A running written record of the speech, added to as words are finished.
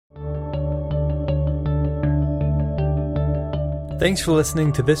Thanks for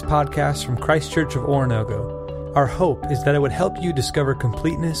listening to this podcast from Christ Church of Oronogo. Our hope is that it would help you discover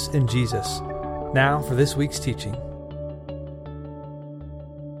completeness in Jesus. Now for this week's teaching.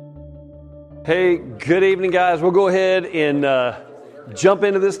 Hey, good evening, guys. We'll go ahead and jump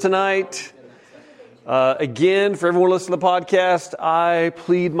into this tonight. Again, for everyone listening to the podcast, I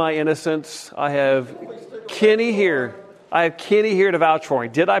plead my innocence. I have Kenny here. To vouch for me.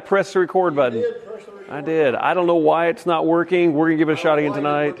 Did I press the record button? I did. I don't know why it's not working. We're going to give it a shot again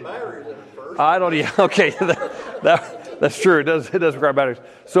tonight. I don't. Yeah. Okay. That's true. It does require batteries.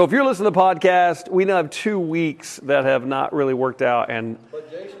 So if you're listening to the podcast, we now have 2 weeks that have not really worked out. But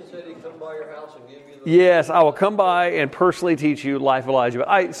Jason said he'd come by your house and give you the... Yes, I will come by and personally teach you Life of Elijah. But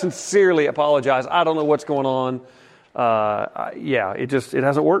I sincerely apologize. I don't know what's going on. It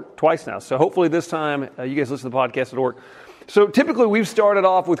hasn't worked twice now. So hopefully this time you guys listen to the podcast, it'll work. So typically we've started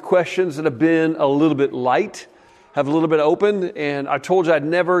off with questions that have been a little bit light, have a little bit open, and I told you I'd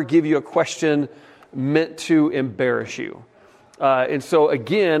never give you a question meant to embarrass you. And so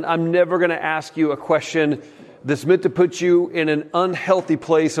again, I'm never going to ask you a question that's meant to put you in an unhealthy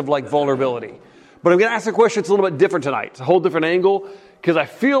place of like vulnerability. But I'm going to ask a question that's a little bit different tonight. It's a whole different angle because I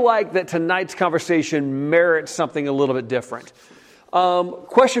feel like that tonight's conversation merits something a little bit different.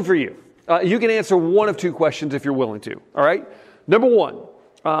 Question for you. You can answer one of two questions if you're willing to. All right. Number one,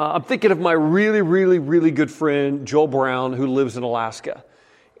 I'm thinking of my really, really, really good friend, Joel Brown, who lives in Alaska.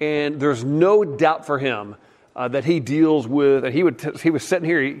 And there's no doubt for him that he deals with, and he was sitting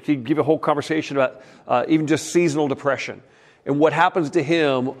here, he'd give a whole conversation about even just seasonal depression and what happens to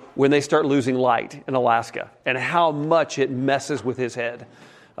him when they start losing light in Alaska and how much it messes with his head.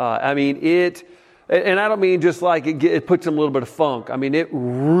 And I don't mean just like it puts him a little bit of funk. I mean, it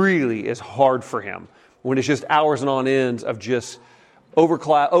really is hard for him when it's just hours and on ends of just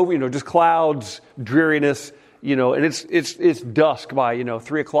just clouds, dreariness, and it's dusk by,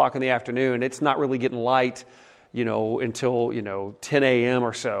 3 o'clock in the afternoon. It's not really getting light, until, 10 a.m.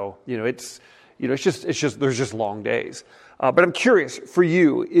 or so. It's just there's just long days. But I'm curious for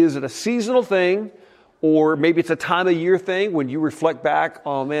you, is it a seasonal thing? Or maybe it's a time of year thing when you reflect back,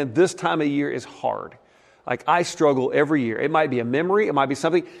 oh man, this time of year is hard. Like I struggle every year. It might be a memory, it might be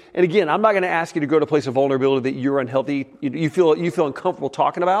something. And again, I'm not going to ask you to go to a place of vulnerability that you're unhealthy, you feel uncomfortable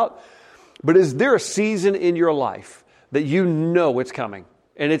talking about. But is there a season in your life that you know it's coming?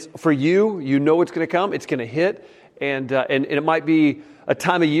 And it's for you, it's going to come, it's going to hit. And it might be a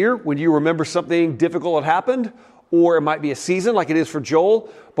time of year when you remember something difficult that happened. Or it might be a season like it is for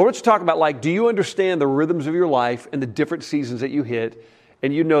Joel. But let's talk about do you understand the rhythms of your life and the different seasons that you hit?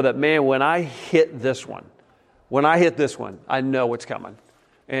 And you know that, man, when I hit this one, I know what's coming.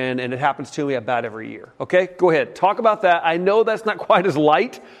 And it happens to me about every year. Okay, go ahead. Talk about that. I know that's not quite as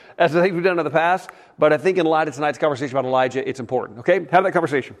light as the things we've done in the past. But I think in light of tonight's conversation about Elijah, it's important. Okay, have that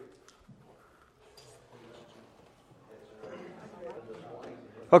conversation.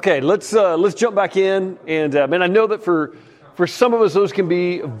 Okay, let's jump back in, and I know that for some of us those can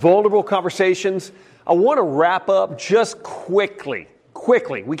be vulnerable conversations. I want to wrap up just quickly.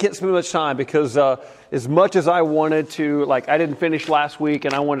 We can't spend much time because as much as I wanted to, I didn't finish last week,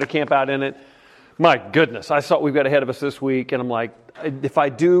 and I wanted to camp out in it. My goodness, I saw what we've got ahead of us this week, and I'm like, if I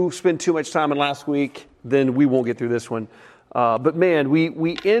do spend too much time in last week, then we won't get through this one. But man,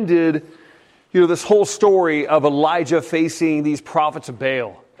 we ended. This whole story of Elijah facing these prophets of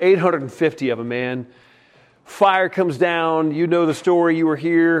Baal, 850 of them, man. Fire comes down, the story, you were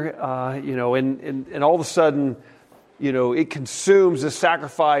here, and all of a sudden, it consumes the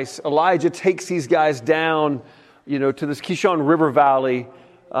sacrifice. Elijah takes these guys down, to this Kishon River Valley,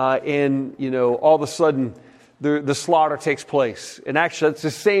 and all of a sudden, the slaughter takes place. And actually, it's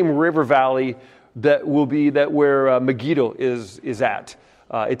the same river valley that will be where Megiddo is at.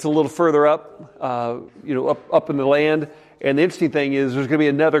 It's a little further up, up in the land. And the interesting thing is there's going to be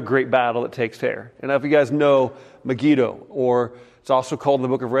another great battle that takes there. And if you guys know Megiddo, or it's also called in the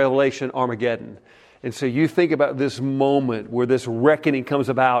book of Revelation, Armageddon. And so you think about this moment where this reckoning comes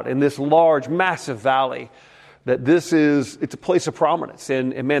about in this large, massive valley, that it's a place of prominence.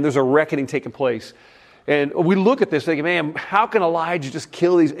 And man, there's a reckoning taking place. And we look at this thinking, man, how can Elijah just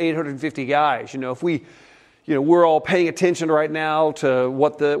kill these 850 guys? If we're all paying attention right now to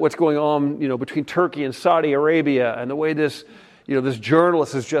what's going on, between Turkey and Saudi Arabia, and the way this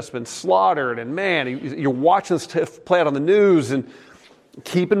journalist has just been slaughtered. And man, you're watching this play out on the news, and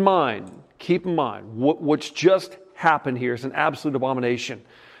keep in mind, what's just happened here is an absolute abomination.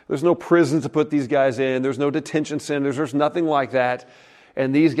 There's no prisons to put these guys in. There's no detention centers. There's nothing like that.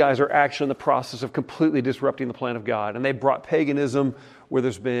 And these guys are actually in the process of completely disrupting the plan of God. And they brought paganism where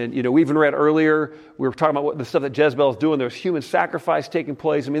there's been, we even read earlier, we were talking about what the stuff that Jezebel is doing. There's human sacrifice taking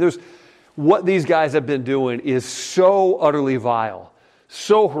place. I mean, what these guys have been doing is so utterly vile,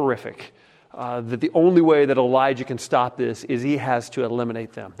 so horrific, that the only way that Elijah can stop this is he has to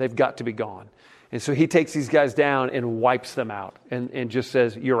eliminate them. They've got to be gone. And so he takes these guys down and wipes them out and just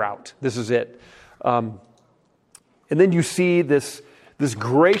says, you're out. This is it. And then you see this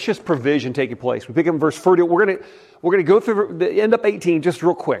gracious provision taking place. We pick up in verse 40. We're going to go through the end up 18 just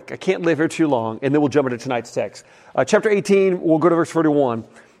real quick. I can't live here too long, and then we'll jump into tonight's text. Chapter 18, we'll go to verse 41.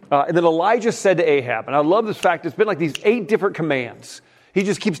 And then Elijah said to Ahab, and I love this fact, it's been like these 8 different commands. He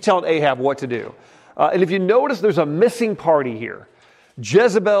just keeps telling Ahab what to do. And if you notice, there's a missing party here.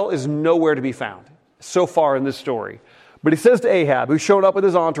 Jezebel is nowhere to be found so far in this story. But he says to Ahab, who's shown up with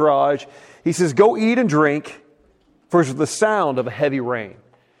his entourage, he says, go eat and drink, for it's the sound of a heavy rain.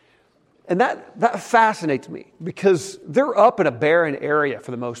 And that fascinates me because they're up in a barren area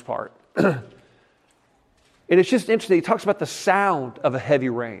for the most part. And it's just interesting. He talks about the sound of a heavy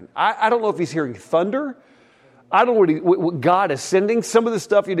rain. I don't know if he's hearing thunder. I don't know what God is sending. Some of the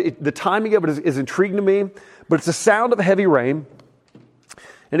stuff, the timing of it is intriguing to me. But it's the sound of a heavy rain.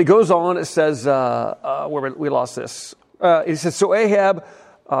 And it goes on. It says, where we lost this. It says, so Ahab,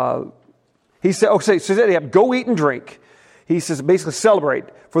 he said, Ahab, go eat and drink. He says, basically celebrate,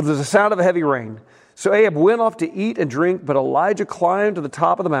 for there's a sound of a heavy rain. So Ahab went off to eat and drink, but Elijah climbed to the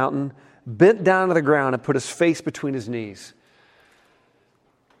top of the mountain, bent down to the ground, and put his face between his knees.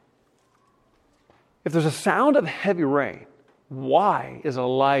 If there's a sound of heavy rain, why is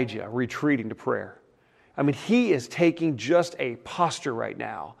Elijah retreating to prayer? I mean, he is taking just a posture right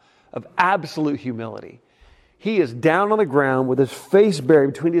now of absolute humility. He is down on the ground with his face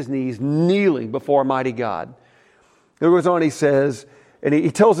buried between his knees, kneeling before Almighty God. It goes on, he says, and he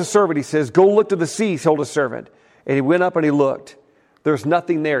tells his servant, he says, go look to the sea, he told his servant. And he went up and he looked. There's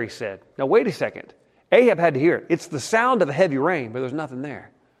nothing there, he said. Now, wait a second. Ahab had to hear it. It's the sound of a heavy rain, but there's nothing there.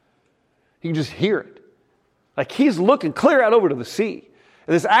 You can just hear it. Like he's looking clear out over to the sea.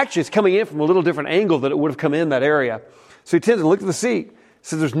 And this actually is coming in from a little different angle than it would have come in that area. So he tends to look at the sea.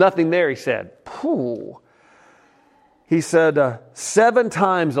 Says there's nothing there, he said. Pooh. He said, 7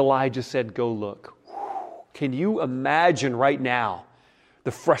 times Elijah said, go look. Can you imagine right now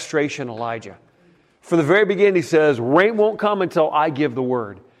the frustration of Elijah? From the very beginning, he says, rain won't come until I give the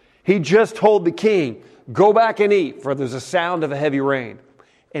word. He just told the king, go back and eat, for there's a sound of a heavy rain.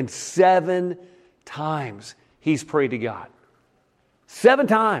 And 7 times he's prayed to God. 7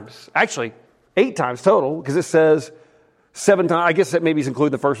 times. Actually, 8 times total, because it says 7 times. I guess that maybe he's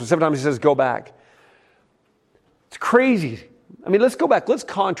including the first one. 7 times he says, go back. It's crazy. I mean, let's go back. Let's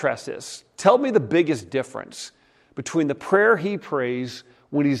contrast this. Tell me the biggest difference between the prayer he prays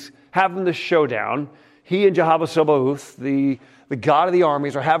when he's having the showdown. He and Jehovah Sabaoth, the God of the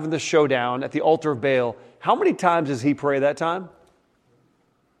armies, are having the showdown at the altar of Baal. How many times does he pray that time?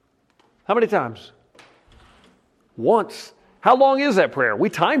 How many times? Once. How long is that prayer? We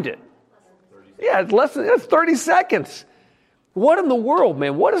timed it. Yeah, it's 30 seconds. What in the world,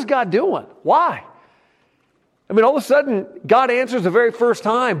 man? What is God doing? Why? I mean, all of a sudden, God answers the very first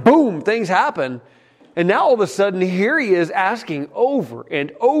time. Boom, things happen. And now all of a sudden, here he is asking over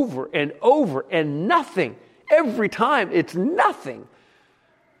and over and over and nothing. Every time, it's nothing.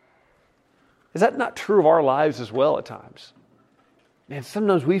 Is that not true of our lives as well at times? Man,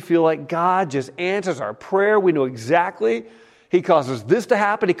 sometimes we feel like God just answers our prayer. We know exactly. He causes this to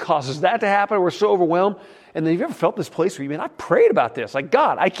happen. He causes that to happen. We're so overwhelmed. And then have you ever felt this place where I prayed about this. Like,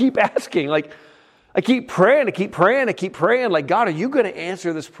 God, I keep asking. Like, I keep praying. Like, God, are you going to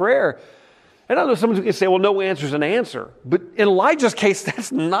answer this prayer? And I know someone's going to say, well, no answer's an answer. But in Elijah's case,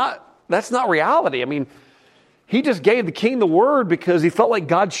 that's not reality. I mean, he just gave the king the word because he felt like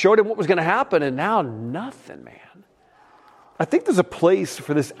God showed him what was going to happen. And now nothing, man. I think there's a place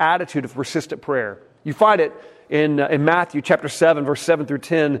for this attitude of persistent prayer. You find it in Matthew chapter 7, verse 7 through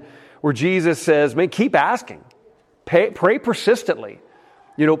 10, where Jesus says, man, keep asking. Pray persistently.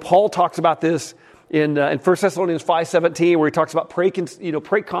 You know, Paul talks about this in 1 Thessalonians 5:17, where he talks about pray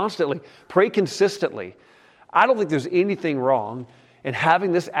constantly, pray consistently. I don't think there's anything wrong in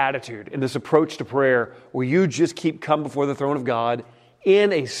having this attitude and this approach to prayer where you just keep coming before the throne of God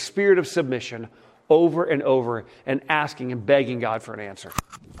in a spirit of submission over and over and asking and begging God for an answer.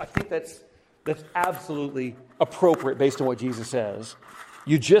 I think that's absolutely appropriate based on what Jesus says.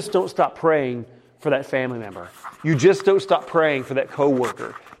 You just don't stop praying for that family member. You just don't stop praying for that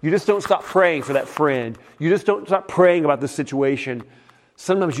coworker. You just don't stop praying for that friend. You just don't stop praying about this situation.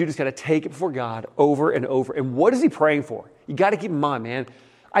 Sometimes you just got to take it before God over and over. And what is he praying for? You got to keep in mind, man.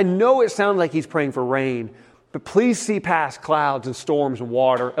 I know it sounds like he's praying for rain, but please see past clouds and storms and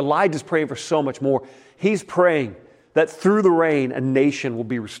water. Elijah's praying for so much more. He's praying that through the rain, a nation will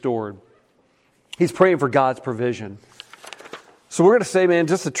be restored. He's praying for God's provision. So we're going to say, man,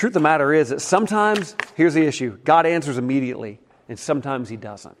 just the truth of the matter is that sometimes, here's the issue, God answers immediately, and sometimes He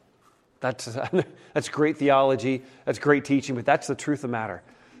doesn't. That's great theology, that's great teaching, but that's the truth of the matter.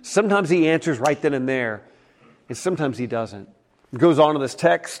 Sometimes He answers right then and there, and sometimes He doesn't. He goes on in this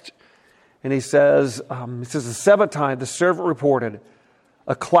text, and he says, the seventh time the servant reported,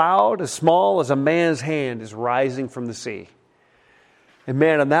 a cloud as small as a man's hand is rising from the sea. And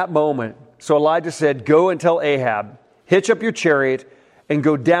man, in that moment, so Elijah said, go and tell Ahab, hitch up your chariot and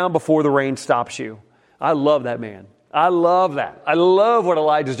go down before the rain stops you. I love that man. I love that. I love what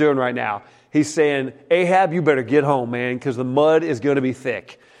Elijah's doing right now. He's saying, Ahab, you better get home, man, because the mud is going to be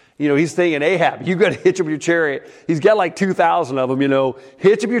thick. You know, he's thinking, Ahab, you got to hitch up your chariot. He's got like 2,000 of them, you know.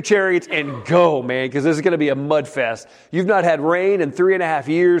 Hitch up your chariots and go, man, because this is going to be a mud fest. You've not had rain in 3.5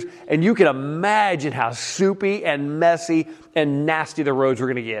 years, and you can imagine how soupy and messy and nasty the roads are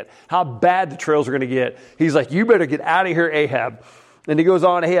going to get, how bad the trails are going to get. He's like, you better get out of here, Ahab. And he goes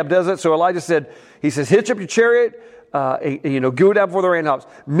on, Ahab does it. So Elijah said, he says, hitch up your chariot, go down before the rain stops.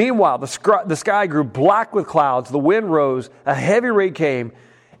 Meanwhile, the sky grew black with clouds. The wind rose. A heavy rain came.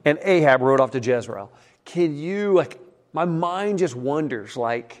 And Ahab rode off to Jezreel. Can you, my mind just wonders,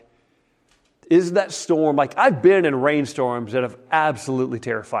 is that storm, I've been in rainstorms that have absolutely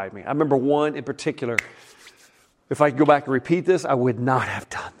terrified me. I remember one in particular. If I could go back and repeat this, I would not have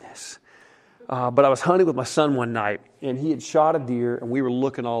done this. But I was hunting with my son one night, and he had shot a deer, and we were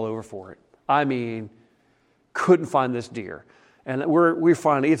looking all over for it. I mean, couldn't find this deer. And we're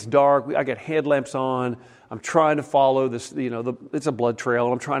finding, it's dark, I got headlamps on, I'm trying to follow this, it's a blood trail,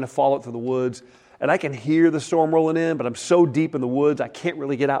 and I'm trying to follow it through the woods, and I can hear the storm rolling in, but I'm so deep in the woods, I can't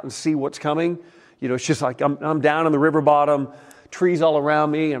really get out and see what's coming. It's just like I'm down in the river bottom, trees all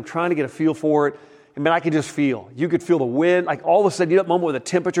around me, I'm trying to get a feel for it, and man, I could just feel, you could feel the wind, all of a sudden, that moment where the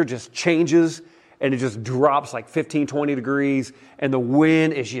temperature just changes, and it just drops 15, 20 degrees, and the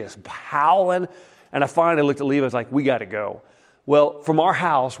wind is just howling, and I finally looked at Levi, I was like, we got to go. Well, from our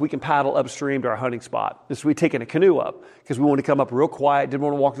house, we can paddle upstream to our hunting spot. So we taken a canoe up because we wanted to come up real quiet, didn't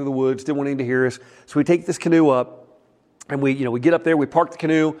want to walk through the woods, didn't want anyone to hear us. So we take this canoe up, and we get up there, we park the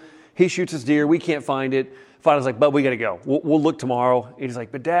canoe. He shoots his deer, we can't find it. Finally's like, Bub, we got to go. We'll look tomorrow. And he's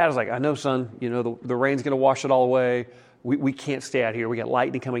like, but Dad, I was like, I know, son. The rain's going to wash it all away. We can't stay out here. We got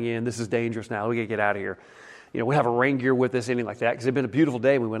lightning coming in. This is dangerous now. We got to get out of here. We have a rain gear with us, anything like that, because it had been a beautiful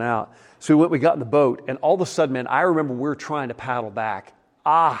day and we went out. So we got in the boat, and all of a sudden, man, I remember we were trying to paddle back.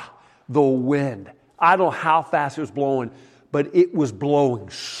 The wind. I don't know how fast it was blowing, but it was blowing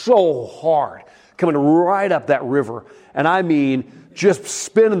so hard, coming right up that river. And I mean, just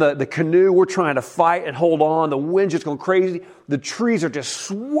spinning the canoe. We're trying to fight and hold on. The wind's just going crazy. The trees are just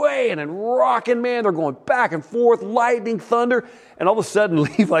swaying and rocking, man. They're going back and forth, lightning, thunder. And all of a sudden,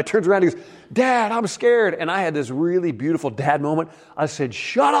 Levi turns around and goes, Dad, I'm scared. And I had this really beautiful dad moment. I said,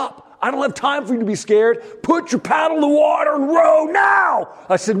 shut up. I don't have time for you to be scared. Put your paddle in the water and row now.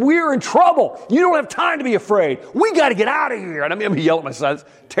 I said, we're in trouble. You don't have time to be afraid. We got to get out of here. And I'm yelling at my son. It's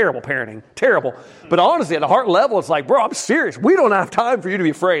terrible parenting. Terrible. But honestly, at a heart level, it's like, bro, I'm serious. We don't have time for you to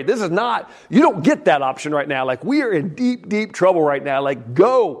be afraid. This is not, you don't get that option right now. We are in deep, deep trouble right now.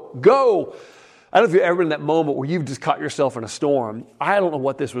 Go. I don't know if you've ever been in that moment where you've just caught yourself in a storm. I don't know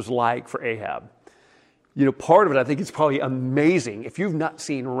what this was like for Ahab. Part of it, I think it's probably amazing. If you've not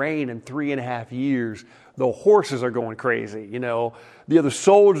seen rain in 3.5 years, the horses are going crazy. The other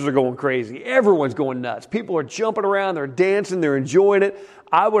soldiers are going crazy. Everyone's going nuts. People are jumping around. They're dancing. They're enjoying it.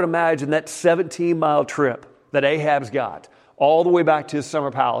 I would imagine that 17-mile trip that Ahab's got all the way back to his summer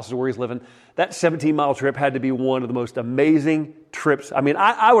palace where he's living, that 17-mile trip had to be one of the most amazing trips. I mean,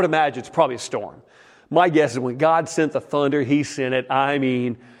 I would imagine it's probably a storm. My guess is when God sent the thunder, He sent it. I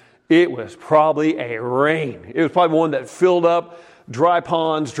mean, it was probably a rain. It was probably one that filled up dry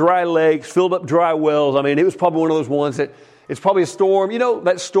ponds, dry lakes, filled up dry wells. I mean, it was probably one of those ones that it's probably a storm.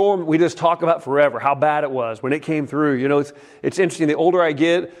 That storm we just talk about forever, how bad it was when it came through. It's interesting. The older I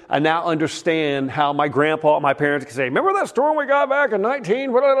get, I now understand how my grandpa and my parents can say, remember that storm we got back in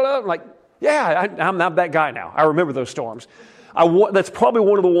 19? I'm like, yeah, I'm not that guy now. I remember those storms. That's probably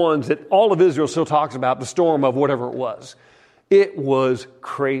one of the ones that all of Israel still talks about, the storm of whatever it was. It was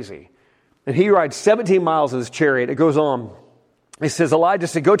crazy. And he rides 17 miles in his chariot. It goes on. It says, Elijah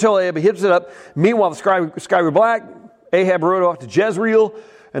said, go tell Ahab. He hits it up. Meanwhile, the sky grew black. Ahab rode off to Jezreel,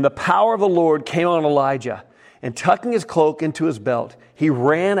 and the power of the Lord came on Elijah. And tucking his cloak into his belt, he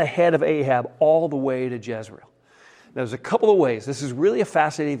ran ahead of Ahab all the way to Jezreel. There's a couple of ways. This is really a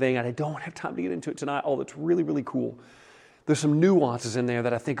fascinating thing, and I don't have time to get into it tonight, although it's really, really cool. There's some nuances in there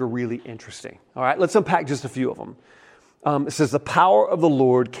that I think are really interesting. All right, let's unpack just a few of them. It says, the power of the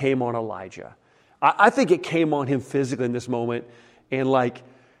Lord came on Elijah. I think it came on him physically in this moment, and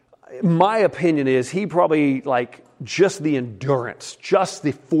my opinion is he probably, just the endurance, just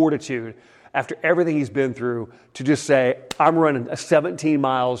the fortitude after everything he's been through to just say, I'm running 17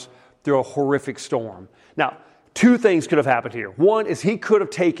 miles through a horrific storm. Now, two things could have happened here. One is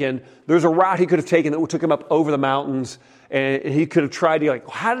there's a route he could have taken that took him up over the mountains, and he could have tried to,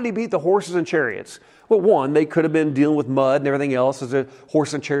 how did he beat the horses and chariots? Well, one, they could have been dealing with mud and everything else as the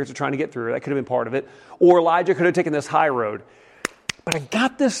horses and chariots are trying to get through. That could have been part of it. Or Elijah could have taken this high road. But I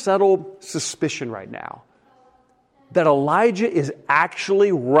got this subtle suspicion right now that Elijah is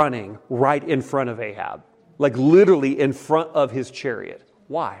actually running right in front of Ahab, literally in front of his chariot.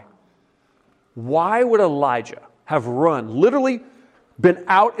 Why? Why would Elijah have literally been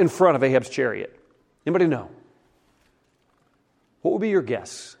out in front of Ahab's chariot? Anybody know? What would be your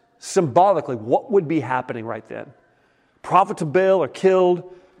guess? Symbolically, what would be happening right then? Prophets of Baal are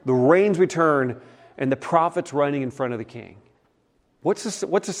killed, the rains return, and the prophet's running in front of the king. What's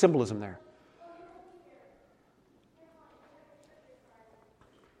the symbolism there?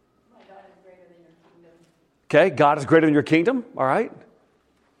 Okay, God is greater than your kingdom. All right.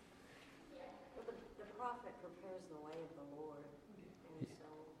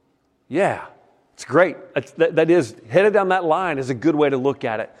 Yeah, it's great. That is, headed down that line is a good way to look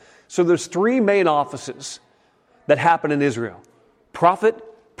at it. So there's three main offices that happen in Israel: prophet,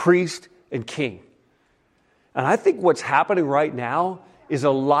 priest, and king. And I think what's happening right now is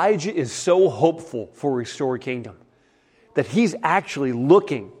Elijah is so hopeful for a restored kingdom that he's actually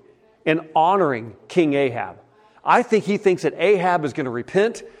looking and honoring King Ahab. I think he thinks that Ahab is going to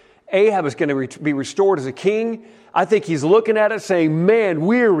repent. Ahab is going to be restored as a king. I think he's looking at it saying, man,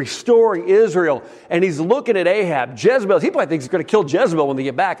 we're restoring Israel. And he's looking at Ahab. Jezebel, he probably thinks he's going to kill Jezebel when they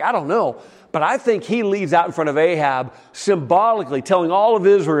get back. I don't know. But I think he leads out in front of Ahab, symbolically telling all of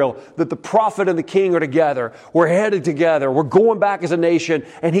Israel that the prophet and the king are together. We're headed together. We're going back as a nation.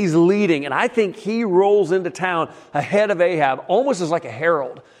 And he's leading. And I think he rolls into town ahead of Ahab, almost as like a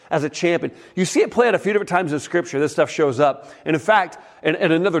herald, as a champion. You see it play out a few different times in Scripture. This stuff shows up. And in fact,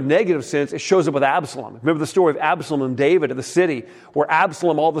 in another negative sense, it shows up with Absalom. Remember the story of Absalom and David at the city, where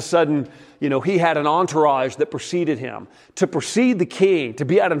Absalom all of a sudden, he had an entourage that preceded him. To precede the king, to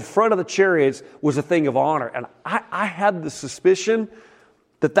be out in front of the chariots was a thing of honor. And I had the suspicion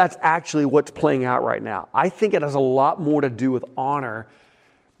that that's actually what's playing out right now. I think it has a lot more to do with honor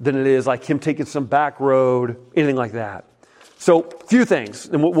than it is like him taking some back road, anything like that. So, few things,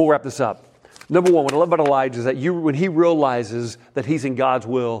 and we'll wrap this up. Number one, what I love about Elijah is that when he realizes that he's in God's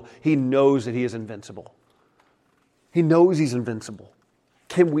will, he knows that he is invincible. He knows he's invincible.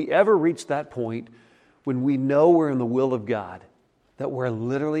 Can we ever reach that point when we know we're in the will of God, that we're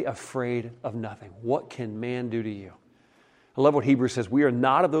literally afraid of nothing? What can man do to you? I love what Hebrews says. We are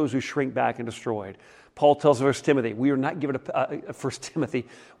not of those who shrink back and destroyed. Paul tells 1 Timothy, we are not given a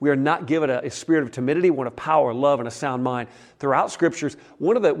spirit of timidity, one of power, love, and a sound mind. Throughout Scriptures,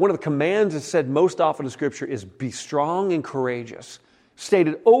 one of the commands that's said most often in Scripture is be strong and courageous.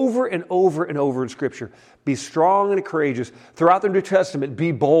 Stated over and over and over in Scripture. Be strong and courageous. Throughout the New Testament,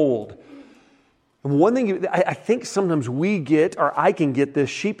 be bold. And one thing I think sometimes we get, or I can get, this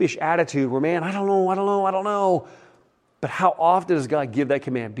sheepish attitude where, man, I don't know. But how often does God give that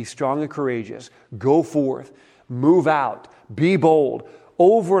command? Be strong and courageous. Go forth. Move out. Be bold.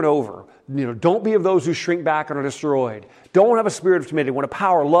 Over and over. Don't be of those who shrink back and are destroyed. Don't have a spirit of timidity. Want a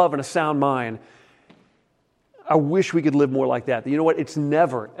power, love, and a sound mind. I wish we could live more like that. You know what? It's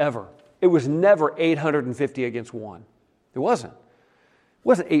never, ever. It was never 850 against 1. It wasn't. It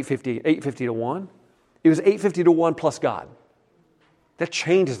wasn't 850 to 1. It was 850 to 1 plus God. That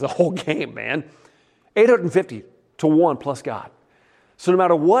changes the whole game, man. 850 to 1 plus God. So no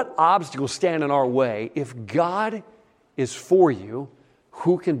matter what obstacles stand in our way, if God is for you,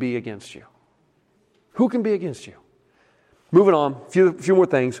 who can be against you? Who can be against you? Moving on, a few more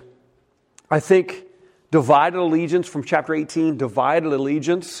things. I think divided allegiance from chapter 18, divided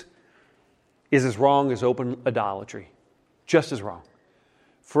allegiance is as wrong as open idolatry. Just as wrong.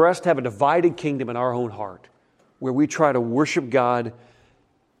 For us to have a divided kingdom in our own heart, where we try to worship God,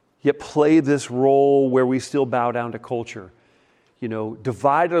 yet play this role where we still bow down to culture.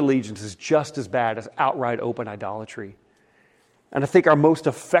 Divided allegiance is just as bad as outright open idolatry. And I think our most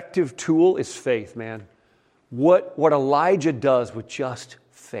effective tool is faith, man. What Elijah does with just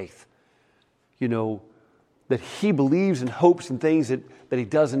faith. That he believes and hopes in things that he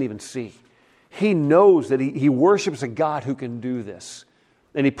doesn't even see. He knows that he worships a God who can do this.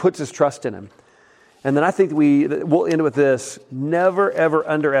 And he puts his trust in him. And then I think we'll end with this. Never, ever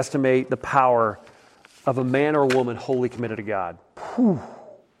underestimate the power of a man or a woman wholly committed to God. Whew.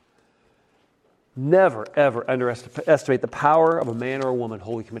 Never, ever underestimate the power of a man or a woman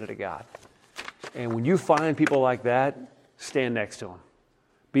wholly committed to God. And when you find people like that, stand next to them.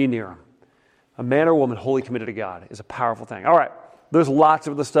 Be near them. A man or a woman wholly committed to God is a powerful thing. All right, there's lots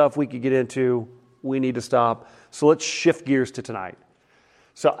of the stuff we could get into. We need to stop. So let's shift gears to tonight.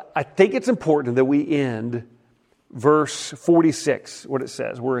 So I think it's important that we end verse 46, what it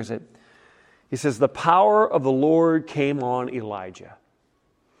says. Where is it? He says, the power of the Lord came on Elijah.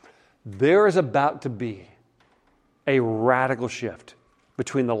 There is about to be a radical shift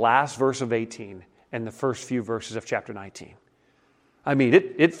between the last verse of 18 and the first few verses of chapter 19. I mean,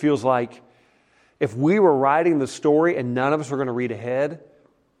 it feels like if we were writing the story and none of us were going to read ahead,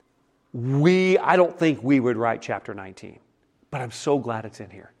 I don't think we would write chapter 19. But I'm so glad it's in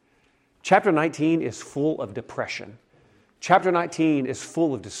here. Chapter 19 is full of depression. Chapter 19 is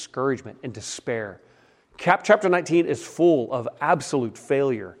full of discouragement and despair. Chapter 19 is full of absolute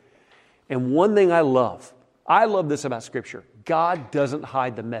failure. And one thing I love this about Scripture. God doesn't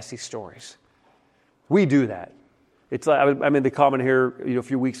hide the messy stories. We do that. It's like I made the comment here a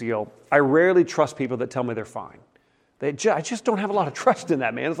few weeks ago. I rarely trust people that tell me they're fine. I just don't have a lot of trust in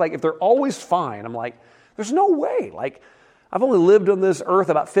that, man. It's like if they're always fine, I'm like, there's no way. Like, I've only lived on this earth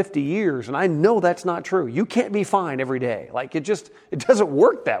about 50 years, and I know that's not true. You can't be fine every day. Like, it doesn't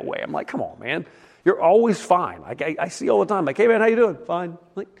work that way. I'm like, come on, man. You're always fine. Like, I see all the time. Like, hey, man, how you doing? Fine.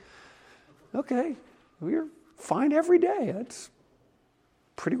 Like, okay, well, you're fine every day. That's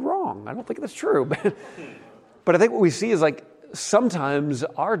pretty wrong. I don't think that's true. But I think what we see is like sometimes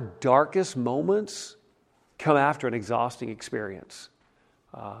our darkest moments come after an exhausting experience.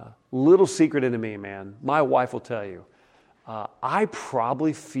 Little secret into me, man. My wife will tell you. I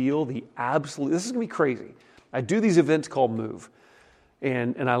probably feel this is going to be crazy. I do these events called Move,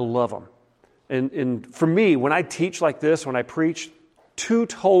 and I love them. And for me, when I teach like this, when I preach, two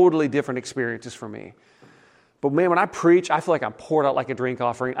totally different experiences for me. But man, when I preach, I feel like I'm poured out like a drink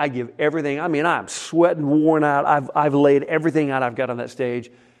offering. I give everything. I mean, I'm sweating, worn out. I've laid everything out I've got on that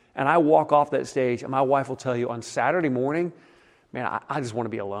stage. And I walk off that stage, and my wife will tell you on Saturday morning, man, I just want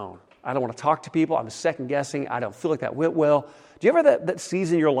to be alone. I don't want to talk to people. I'm second guessing. I don't feel like that went well. Do you ever have that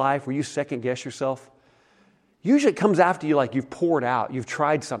season in your life where you second guess yourself? Usually it comes after you like you've poured out, you've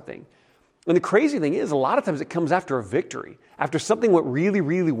tried something. And the crazy thing is, a lot of times it comes after a victory, after something went really,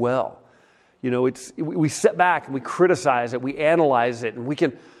 really well. We sit back and we criticize it, we analyze it, and we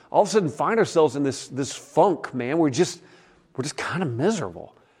can all of a sudden find ourselves in this funk, man. We're just kind of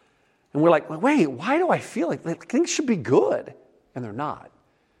miserable. And we're like, wait, why do I feel like things should be good? And they're not.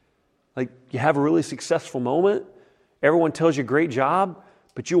 Like, you have a really successful moment, everyone tells you great job,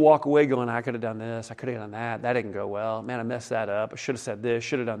 but you walk away going, I could have done this, I could have done that didn't go well, man, I messed that up, I should have said this,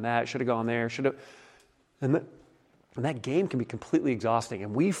 should have done that, should have gone there, and that game can be completely exhausting.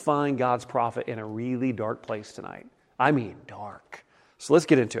 And we find God's prophet in a really dark place tonight. I mean, dark. So let's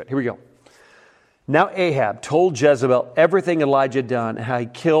get into it. Here we go. Now Ahab told Jezebel everything Elijah had done and how he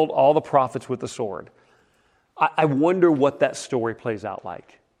killed all the prophets with the sword. I wonder what that story plays out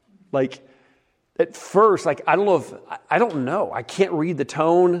like. Like, at first, I don't know. I can't read the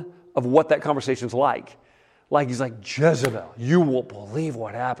tone of what that conversation's like. Like, he's like, Jezebel, you won't believe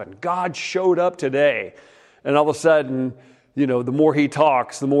what happened. God showed up today. And all of a sudden, the more he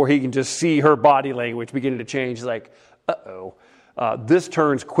talks, the more he can just see her body language beginning to change. He's like, uh-oh. This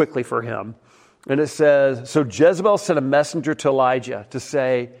turns quickly for him. And it says, so Jezebel sent a messenger to Elijah to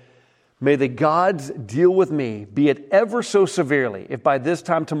say, may the gods deal with me, be it ever so severely, if by this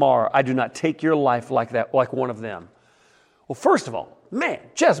time tomorrow I do not take your life like one of them. Well, first of all, man,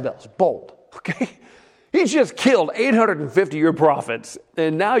 Jezebel's bold, okay? He just killed 850 of your prophets,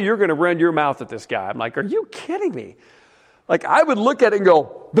 and now you're going to run your mouth at this guy. I'm like, are you kidding me? Like, I would look at it and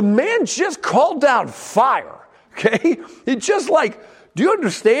go, the man just called down fire, okay? He just do you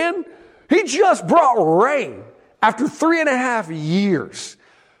understand? He just brought rain after 3.5 years.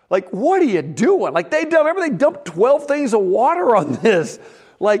 Like, what are you doing? Like, they dumped 12 things of water on this.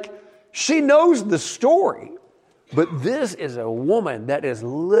 Like, she knows the story. But this is a woman that is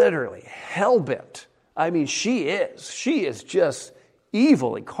literally hell-bent. I mean, she is just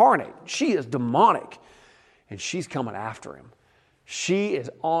evil incarnate. She is demonic. And she's coming after him. She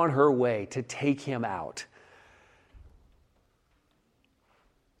is on her way to take him out.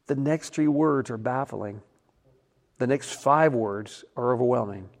 The next 3 words are baffling. The next 5 words are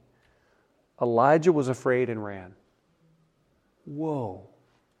overwhelming. Elijah was afraid and ran. Whoa.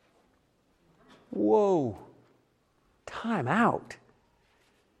 whoa, time out.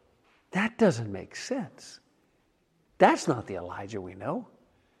 That doesn't make sense. That's not the Elijah we know.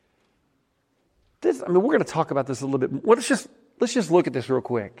 We're going to talk about this a little bit. Let's just look at this real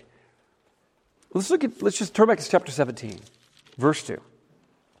quick. Let's just turn back to chapter 17, verse 2.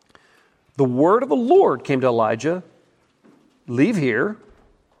 The word of the Lord came to Elijah, leave here,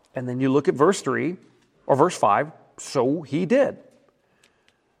 and then you look at verse 3 or verse 5, so he did.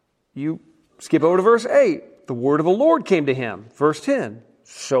 You skip over to verse 8. The word of the Lord came to him, verse 10,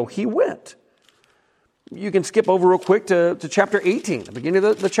 so he went. You can skip over real quick to chapter 18, the beginning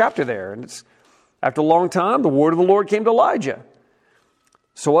of the chapter there, and it's after a long time, the word of the Lord came to Elijah.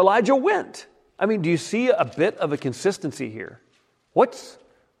 So Elijah went. Do you see a bit of a consistency here?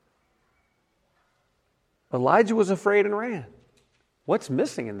 Elijah was afraid and ran. What's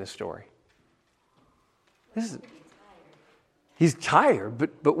missing in this story? He's tired,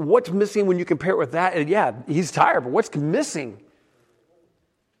 but what's missing when you compare it with that? And yeah, he's tired, but what's missing?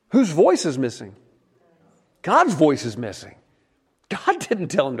 Whose voice is missing? God's voice is missing. God didn't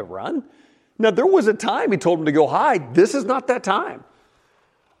tell him to run. Now, there was a time he told him to go hide. This is not that time.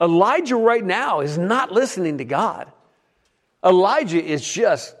 Elijah right now is not listening to God. Elijah is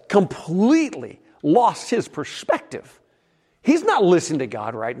just completely lost his perspective. He's not listening to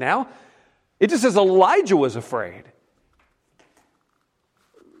God right now. It just says Elijah was afraid.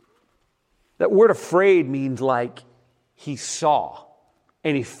 That word afraid means like he saw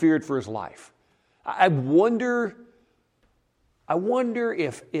and he feared for his life. I wonder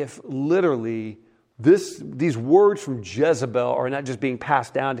if literally these words from Jezebel are not just being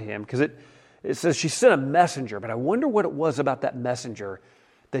passed down to him, because it says she sent a messenger, but I wonder what it was about that messenger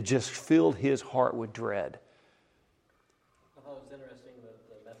that just filled his heart with dread. I thought it was interesting that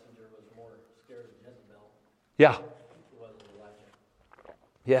the messenger was more scared of Jezebel. Yeah. Than he was of Elijah.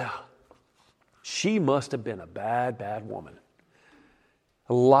 Yeah. She must have been a bad, bad woman.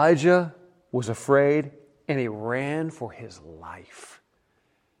 Elijah was afraid, and he ran for his life.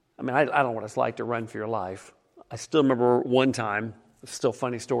 I don't know what it's like to run for your life. I still remember one time, it's still a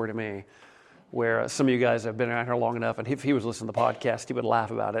funny story to me, where some of you guys have been around here long enough, and if he was listening to the podcast, he would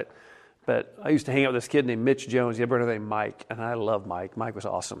laugh about it. But I used to hang out with this kid named Mitch Jones. He had a brother named Mike, and I love Mike. Mike was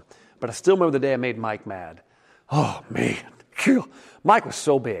awesome. But I still remember the day I made Mike mad. Oh, man. Mike was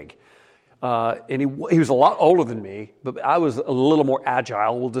so big. And he was a lot older than me, but I was a little more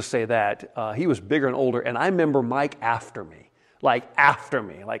agile, we'll just say that. He was bigger and older, and I remember Mike after me. Like,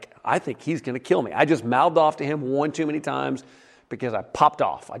 I think he's going to kill me. I just mouthed off to him one too many times because I popped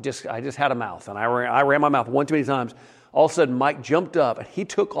off. I just had a mouth, and I ran my mouth one too many times. All of a sudden, Mike jumped up, and he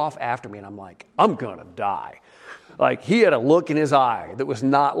took off after me, and I'm like, I'm going to die. Like, he had a look in his eye that was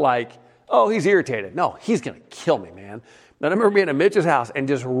not like, oh, he's irritated. No, he's going to kill me, man. And I remember being at Mitch's house and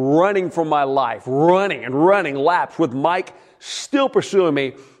just running for my life, running laps with Mike still pursuing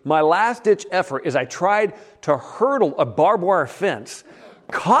me. My last-ditch effort is I tried to hurdle a barbed wire fence,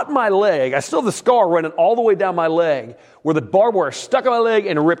 caught my leg. I still have the scar running all the way down my leg where the barbed wire stuck in my leg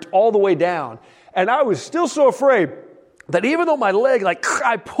and ripped all the way down. And I was still so afraid that even though my leg,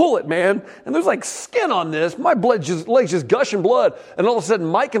 I pull it, man, and there's skin on this, my leg's just gushing blood, and all of a sudden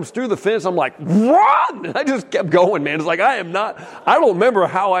Mike comes through the fence, I'm like, run! And I just kept going, man. It's like, I don't remember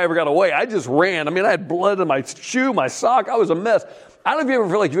how I ever got away. I just ran. I had blood in my shoe, my sock. I was a mess. I don't know if you ever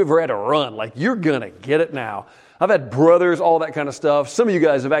feel like you ever had to run. Like, you're going to get it now. I've had brothers, all that kind of stuff. Some of you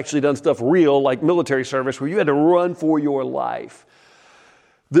guys have actually done stuff real, like military service, where you had to run for your life.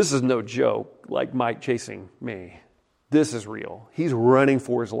 This is no joke, like Mike chasing me. This is real. He's running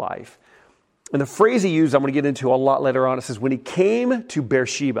for his life. And the phrase he used, I'm going to get into a lot later on. It says, when he came to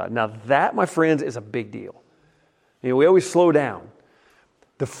Beersheba. Now that, my friends, is a big deal. We always slow down.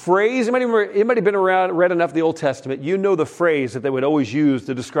 The phrase, anybody been around, read enough of the Old Testament, you know the phrase that they would always use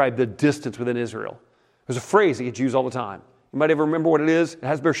to describe the distance within Israel. There's a phrase that gets used all the time. You might ever remember what it is? It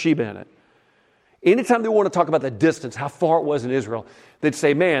has Beersheba in it. Anytime they want to talk about the distance, how far it was in Israel, they'd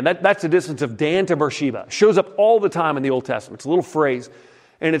say, man, that's the distance of Dan to Beersheba. It shows up all the time in the Old Testament. It's a little phrase.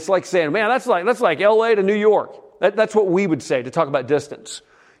 And it's like saying, man, that's like LA to New York. That's what we would say to talk about distance.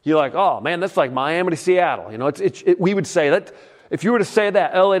 You're like, oh, man, that's like Miami to Seattle. We would say that if you were to say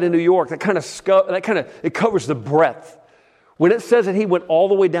that, LA to New York, it covers the breadth. When it says that he went all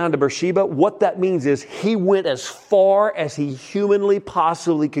the way down to Beersheba, what that means is he went as far as he humanly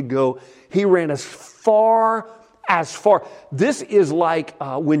possibly could go. He ran as far. This is like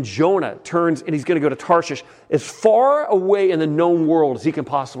when Jonah turns and he's going to go to Tarshish, as far away in the known world as he can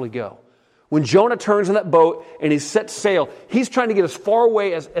possibly go. When Jonah turns in that boat and he sets sail, he's trying to get as far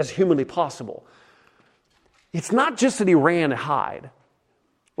away as humanly possible. It's not just that he ran to hide.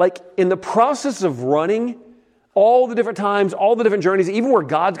 like in the process of running, all the different times, all the different journeys, even where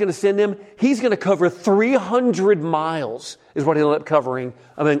God's going to send him, he's going to cover 300 miles is what he'll end up covering.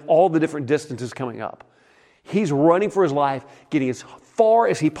 I mean, all the different distances coming up. He's running for his life, getting as far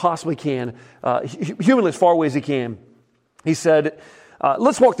as he possibly can, humanly as far away as he can. He said,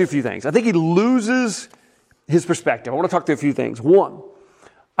 let's walk through a few things. I think he loses his perspective. I want to talk through a few things. One,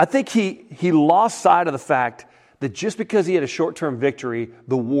 I think he lost sight of the fact that just because he had a short-term victory,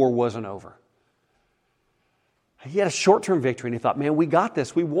 the war wasn't over. He had a short-term victory and he thought, man, we got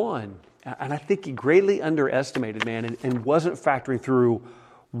this, we won. And I think he greatly underestimated, man, and wasn't factoring through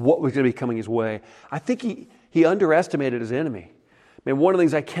what was going to be coming his way. I think he underestimated his enemy. Man, one of the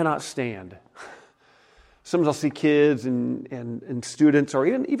things I cannot stand, sometimes I'll see kids and students or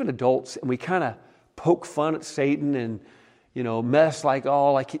even adults, and we kind of poke fun at Satan and, mess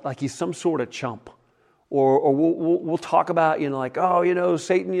like he's some sort of chump. Or we'll talk about,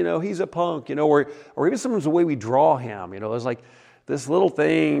 Satan, he's a punk, or even sometimes the way we draw him, it's like this little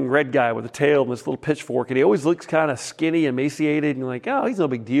thing, red guy with a tail and this little pitchfork, and he always looks kind of skinny, emaciated, and you're like, oh, he's no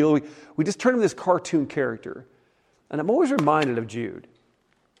big deal. We just turn him this cartoon character. And I'm always reminded of Jude,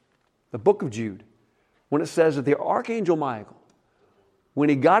 the book of Jude, when it says that the Archangel Michael, when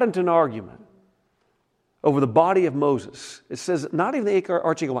he got into an argument over the body of Moses, it says not even the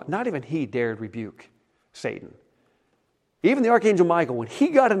Archangel Michael, not even he dared rebuke Satan. Even the Archangel Michael, when he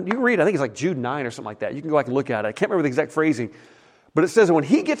got in, you can read, I think it's like Jude 9 or something like that. You can go back and look at it. I can't remember the exact phrasing. But it says that when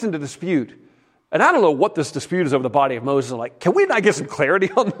he gets into dispute, and I don't know what this dispute is over the body of Moses. I'm like, can we not get some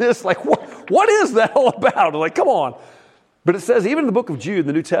clarity on this? Like, what is that all about? I'm like, come on. But it says, even in the book of Jude, in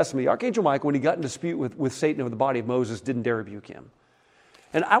the New Testament, the Archangel Michael, when he got in dispute with Satan over the body of Moses, didn't dare rebuke him.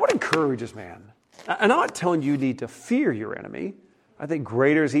 And I would encourage this man. And I'm not telling you need to fear your enemy. I think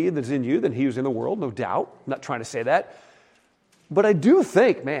greater is he that's in you than he who's in the world, no doubt. I'm not trying to say that. But I do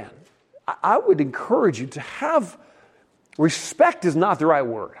think, man, I would encourage you to have, respect is not the right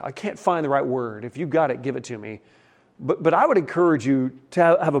word. I can't find the right word. If you've got it, give it to me. But I would encourage you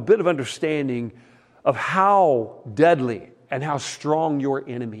to have a bit of understanding of how deadly and how strong your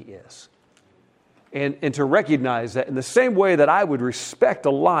enemy is. And to recognize that in the same way that I would respect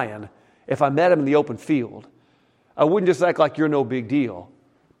a lion if I met him in the open field, I wouldn't just act like you're no big deal.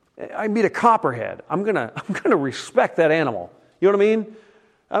 I meet a copperhead. I'm gonna respect that animal. You know what I mean?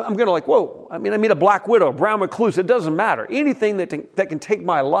 I'm gonna whoa. I meet a black widow, a brown recluse. It doesn't matter. Anything that can take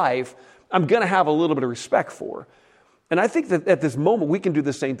my life, I'm gonna have a little bit of respect for. And I think that at this moment we can do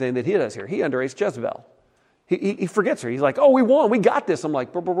the same thing that he does here. He underrates Jezebel. He forgets her. He's like, oh, we won. We got this. I'm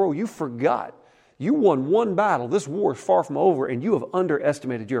like, bro, you forgot. You won one battle. This war is far from over, and you have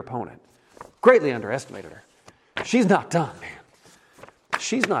underestimated your opponent. Greatly underestimated her. She's not done, man.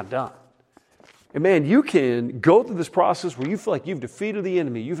 She's not done. And man, you can go through this process where you feel like you've defeated the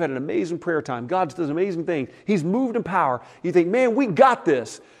enemy. You've had an amazing prayer time. God does amazing things. He's moved in power. You think, man, we got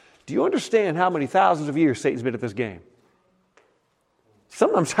this. Do you understand how many thousands of years Satan's been at this game?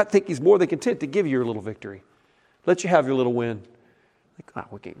 Sometimes I think he's more than content to give you your little victory. Let you have your little win.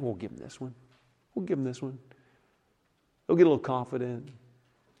 We'll give him this one. We'll give him this one. They'll get a little confident.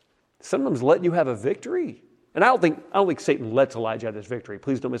 Sometimes letting you have a victory. And I don't think Satan lets Elijah have this victory.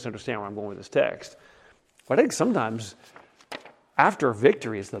 Please don't misunderstand where I'm going with this text. But I think sometimes after a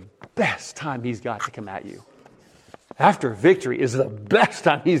victory is the best time he's got to come at you. After a victory is the best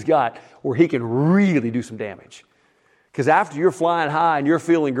time he's got where he can really do some damage. Because after you're flying high and you're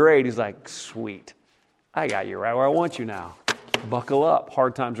feeling great, he's like, sweet, I got you right where I want you now. Buckle up.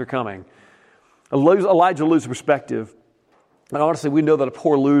 Hard times are coming. Elijah loses perspective. And honestly, we know that a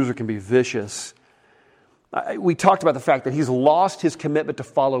poor loser can be vicious. We talked about the fact that he's lost his commitment to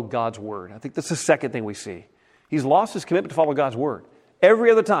follow God's word. I think that's the second thing we see. He's lost his commitment to follow God's word.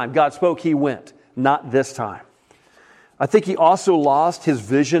 Every other time God spoke, he went. Not this time. I think he also lost his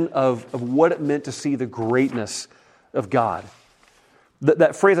vision of what it meant to see the greatness of God.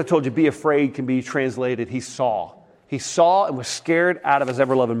 That phrase I told you, be afraid, can be translated, he saw. He saw and was scared out of his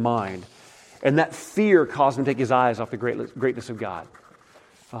ever-loving mind. And that fear caused him to take his eyes off the greatness of God.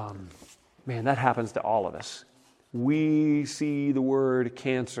 Man, that happens to all of us. We see the word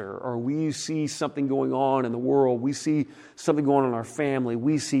cancer, or we see something going on in the world. We see something going on in our family.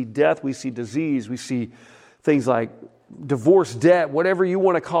 We see death. We see disease. We see things like divorce, debt, whatever you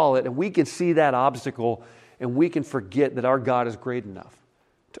want to call it. And we can see that obstacle, and we can forget that our God is great enough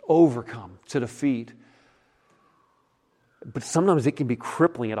to overcome, to defeat. But sometimes it can be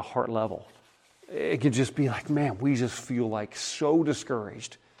crippling at a heart level. It can just be like, man, we just feel like so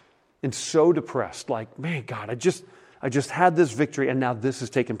discouraged and so depressed. Like, man, God, I just had this victory and now this has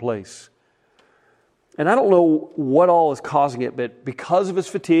taken place. And I don't know what all is causing it, but because of his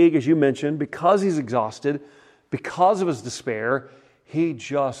fatigue, as you mentioned, because he's exhausted, because of his despair, he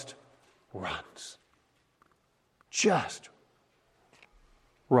just runs. Just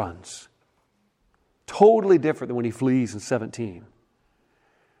runs. Totally different than when he flees in 17.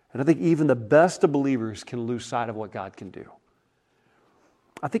 And I think even the best of believers can lose sight of what God can do.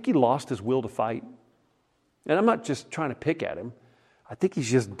 I think he lost his will to fight. And I'm not just trying to pick at him. I think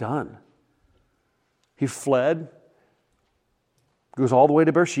he's just done. He fled, goes all the way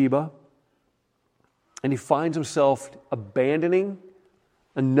to Beersheba, and he finds himself abandoning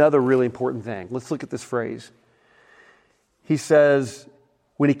another really important thing. Let's look at this phrase. He says,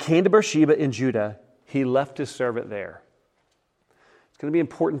 when he came to Beersheba in Judah, he left his servant there. It's going to be an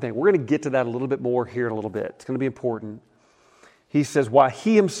important thing. We're going to get to that a little bit more here in a little bit. It's going to be important. He says, while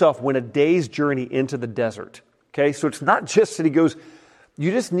he himself went a day's journey into the desert. Okay, so it's not just that he goes, you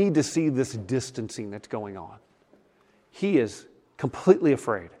just need to see this distancing that's going on. He is completely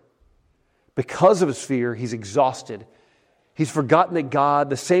afraid. Because of his fear, he's exhausted. He's forgotten that God,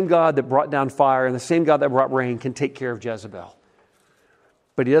 the same God that brought down fire and the same God that brought rain, can take care of Jezebel.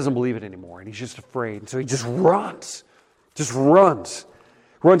 But he doesn't believe it anymore, and he's just afraid. And so he just runs.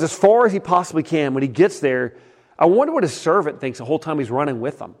 Runs as far as he possibly can. When he gets there, I wonder what his servant thinks the whole time he's running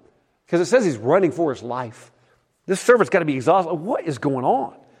with him. Because it says he's running for his life. This servant's got to be exhausted. What is going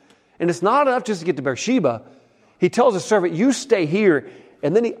on? And it's not enough just to get to Beersheba. He tells his servant, you stay here.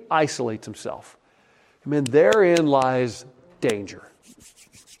 And then he isolates himself. I mean, therein lies danger.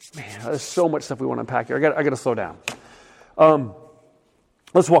 Man, there's so much stuff we want to unpack here. I got to slow down.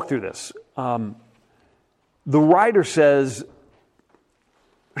 Let's walk through this. The writer says,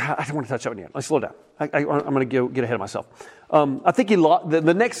 I don't want to touch that one yet. Let's slow down. I'm going to get ahead of myself. I think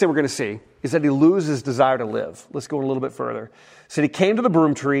the next thing we're going to see is that he loses his desire to live. Let's go a little bit further. So he came to the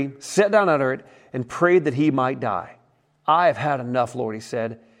broom tree, sat down under it, and prayed that he might die. I have had enough, Lord, he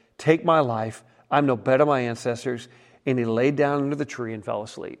said. Take my life. I'm no better than my ancestors. And he laid down under the tree and fell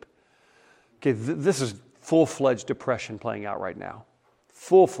asleep. Okay, this is full-fledged depression playing out right now.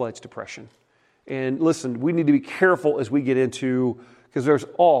 Full-fledged depression. And listen, we need to be careful as we get into, because there's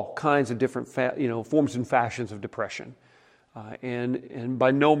all kinds of different forms and fashions of depression. And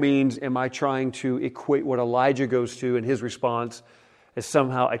by no means am I trying to equate what Elijah goes to in his response as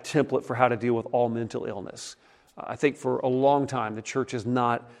somehow a template for how to deal with all mental illness. I think for a long time the church has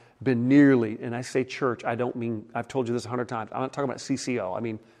not been nearly, and I say church, I don't mean, I've told you this 100 times, I'm not talking about CCO, I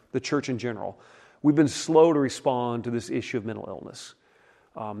mean the church in general. We've been slow to respond to this issue of mental illness.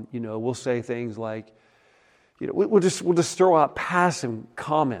 We'll say things like, we'll just throw out passing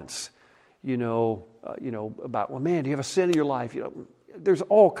comments, about, well, man, do you have a sin in your life? There's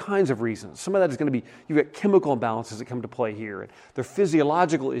all kinds of reasons. Some of that is going to be, you've got chemical imbalances that come to play here. And there are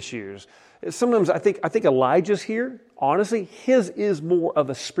physiological issues. Sometimes I think Elijah's here, honestly, his is more of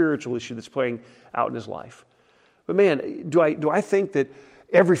a spiritual issue that's playing out in his life. But man, do I think that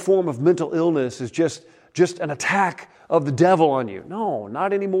every form of mental illness is just an attack of the devil on you? No,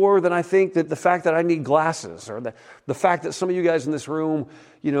 not any more than I think that the fact that I need glasses, or the fact that some of you guys in this room,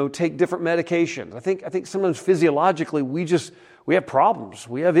 take different medications. I think sometimes physiologically we have problems,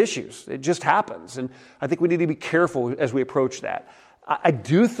 we have issues. It just happens, and I think we need to be careful as we approach that. I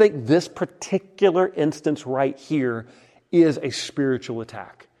do think this particular instance right here is a spiritual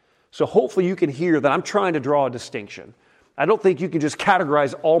attack. So hopefully you can hear that I'm trying to draw a distinction. I don't think you can just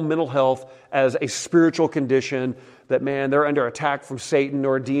categorize all mental health as a spiritual condition that, man, they're under attack from Satan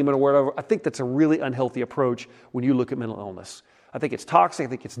or a demon or whatever. I think that's a really unhealthy approach when you look at mental illness. I think it's toxic. I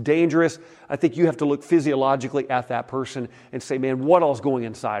think it's dangerous. I think you have to look physiologically at that person and say, man, what all's going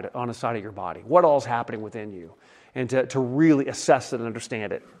on the side of your body? What all's happening within you? And to really assess it and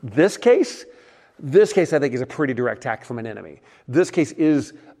understand it. This case I think is a pretty direct attack from an enemy. This case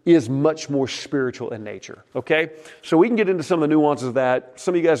is much more spiritual in nature, okay? So we can get into some of the nuances of that.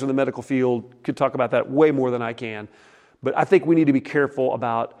 Some of you guys in the medical field could talk about that way more than I can. But I think we need to be careful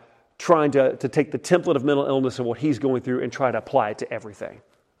about trying to take the template of mental illness and what he's going through and try to apply it to everything,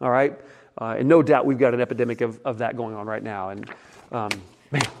 all right? And no doubt we've got an epidemic of that going on right now. And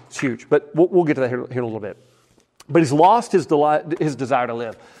man, it's huge. But we'll get to that here in a little bit. But he's lost his desire to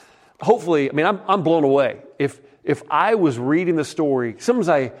live. Hopefully, I'm blown away. If I was reading the story, sometimes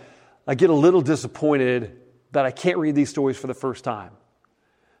I get a little disappointed that I can't read these stories for the first time.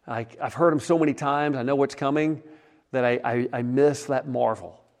 I've heard them so many times, I know what's coming, that I miss that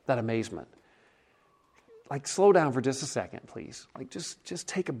marvel, that amazement. Slow down for just a second, please. Just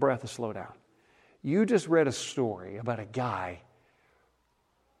take a breath and slow down. You just read a story about a guy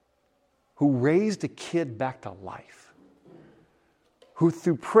who raised a kid back to life, who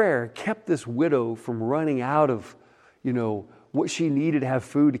through prayer kept this widow from running out of, what she needed to have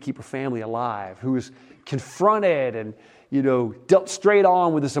food to keep her family alive, who was confronted and, dealt straight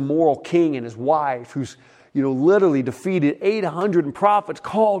on with this immoral king and his wife, who's, literally defeated 800 prophets,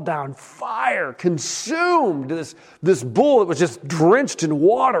 called down fire, consumed this bull that was just drenched in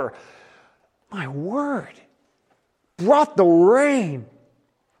water. My word, brought the rain.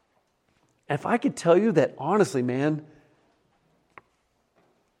 And if I could tell you that, honestly, man,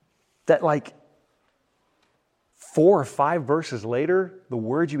 that like 4 or 5 verses later, the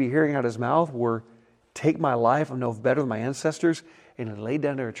words you'd be hearing out of his mouth were, take my life, I'm no better than my ancestors, and he laid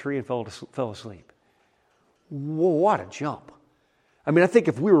down under a tree and fell asleep. What a jump. I mean, I think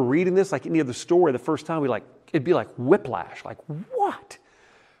if we were reading this like any other story the first time, it'd be like whiplash. Like, what?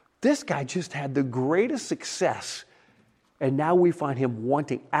 This guy just had the greatest success, and now we find him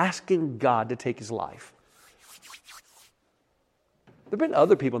asking God to take his life. There have been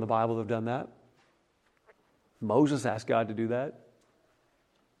other people in the Bible that have done that. Moses asked God to do that.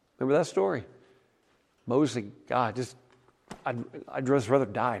 Remember that story? Moses said, God, I'd just rather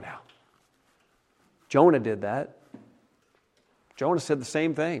die now. Jonah did that. Jonah said the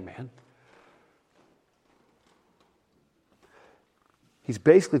same thing, man. He's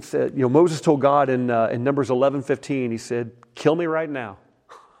basically said, Moses told God in Numbers 11:15, he said, kill me right now.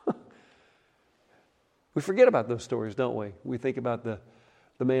 We forget about those stories, don't we? We think about the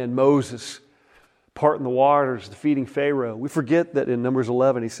man Moses parting the waters, defeating Pharaoh. We forget that in Numbers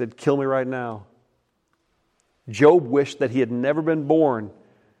 11, he said, kill me right now. Job wished that he had never been born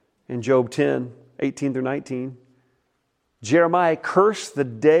in Job 10:18 through 19. Jeremiah cursed the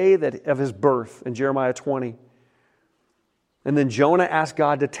day of his birth in Jeremiah 20. And then Jonah asked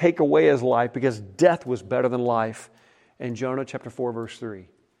God to take away his life because death was better than life in Jonah chapter 4, verse 3.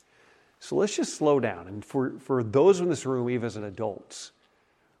 So let's just slow down. And for those in this room, even as adults,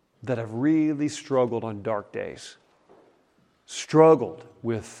 that have really struggled on dark days, struggled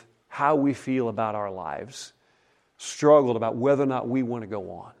with how we feel about our lives, struggled about whether or not we want to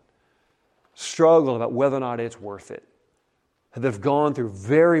go on, struggled about whether or not it's worth it, that have gone through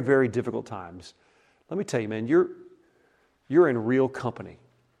very, very difficult times. Let me tell you, man, you're in real company.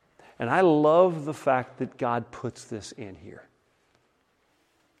 And I love the fact that God puts this in here.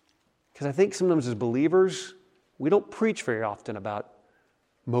 Because I think sometimes as believers, we don't preach very often about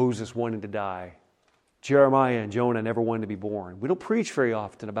Moses wanting to die, Jeremiah and Jonah never wanted to be born. We don't preach very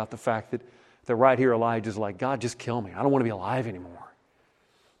often about the fact that right here Elijah's like, God, just kill me. I don't want to be alive anymore.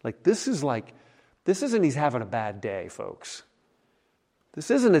 This isn't he's having a bad day, folks.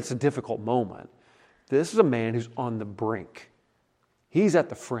 This isn't it's a difficult moment. This is a man who's on the brink. He's at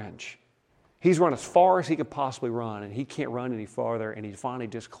the fringe. He's run as far as he could possibly run, and he can't run any farther, and he finally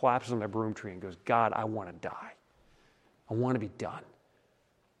just collapses on that broom tree and goes, God, I want to die. I want to be done.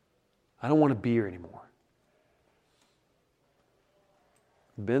 I don't want to be here anymore.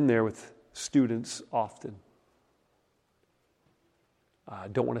 I've been there with students often. I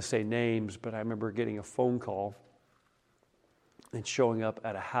don't want to say names, but I remember getting a phone call and showing up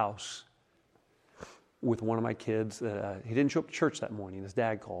at a house with one of my kids. He didn't show up to church that morning. His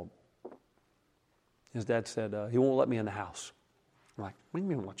dad called. His dad said, he won't let me in the house. I'm like, what do you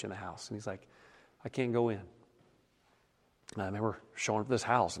mean he won't let you in the house? And he's like, I can't go in. And I remember showing up at this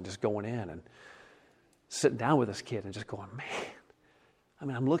house and just going in and sitting down with this kid and just going, man. I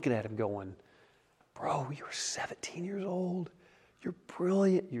mean, I'm looking at him going, bro, you're 17 years old. You're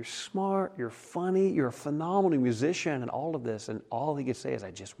brilliant. You're smart. You're funny. You're a phenomenal musician and all of this. And all he could say is,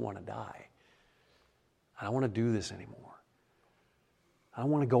 I just want to die. I don't want to do this anymore. I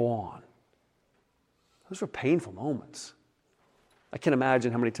don't want to go on. Those were painful moments. I can't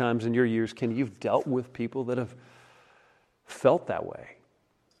imagine how many times in your years, Ken, you've dealt with people that have felt that way.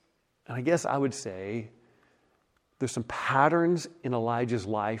 And I guess I would say there's some patterns in Elijah's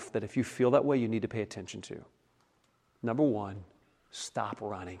life that if you feel that way, you need to pay attention to. Number one, stop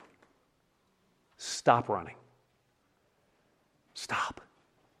running. Stop running. Stop.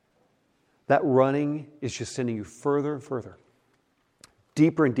 That running is just sending you further and further,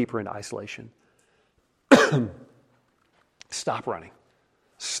 deeper and deeper into isolation. Stop running.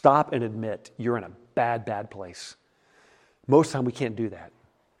 Stop and admit you're in a bad, bad place. Most of the time we can't do that.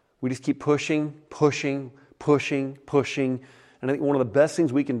 We just keep pushing. And I think one of the best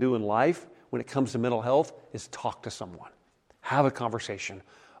things we can do in life when it comes to mental health is talk to someone. Have a conversation.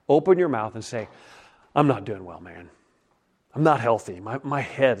 Open your mouth and say, I'm not doing well, man. I'm not healthy. My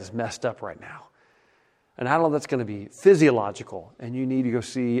head is messed up right now. And I don't know if that's going to be physiological and you need to go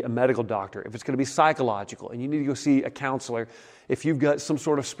see a medical doctor. If it's going to be psychological and you need to go see a counselor. If you've got some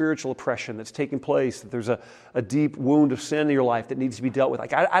sort of spiritual oppression that's taking place, that there's a deep wound of sin in your life that needs to be dealt with.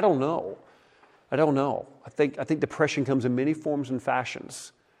 Like, I don't know. I don't know. I think depression comes in many forms and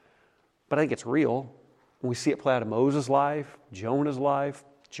fashions. But I think it's real. When we see it play out in Moses' life, Jonah's life,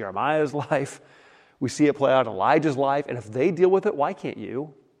 Jeremiah's life, we see it play out in Elijah's life. And if they deal with it, why can't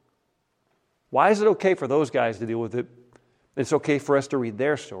you? Why is it okay for those guys to deal with it? It's okay for us to read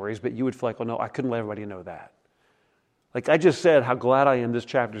their stories, but you would feel like, oh no, I couldn't let everybody know that. Like I just said, how glad I am this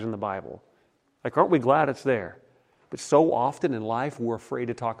chapter's in the Bible. Like, aren't we glad it's there? But so often in life, we're afraid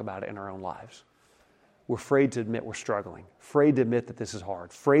to talk about it in our own lives. We're afraid to admit we're struggling, afraid to admit that this is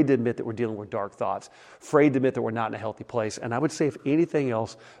hard, afraid to admit that we're dealing with dark thoughts, afraid to admit that we're not in a healthy place. And I would say, if anything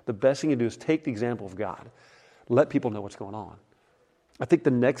else, the best thing to do is take the example of God. Let people know what's going on. I think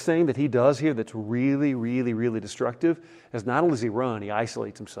the next thing that he does here that's really, really, really destructive is not only does he run, he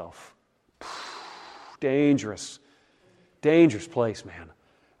isolates himself. Dangerous place, man.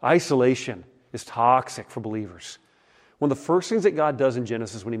 Isolation is toxic for believers. One of the first things that God does in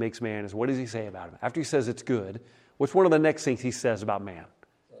Genesis when he makes man is, what does he say about him? After he says it's good, what's one of the next things he says about man?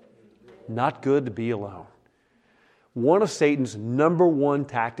 Not good to be alone. One of Satan's number one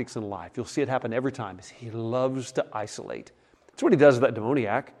tactics in life, you'll see it happen every time, is he loves to isolate. That's what he does with that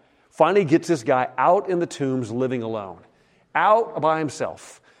demoniac. Finally gets this guy out in the tombs living alone, out by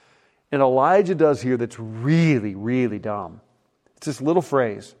himself. And Elijah does here that's really, really dumb. It's this little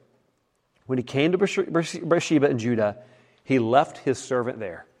phrase. When he came to Beersheba in Judah, he left his servant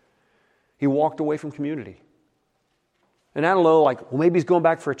there. He walked away from community. And I don't know, like, well, maybe he's going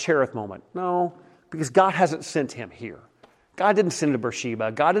back for a Cherith moment. No, because God hasn't sent him here. God didn't send him to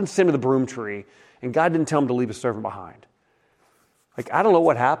Beersheba. God didn't send him to the broom tree. And God didn't tell him to leave his servant behind. Like, I don't know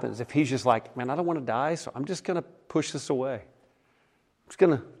what happens if he's just like, man, I don't want to die, so I'm just going to push this away.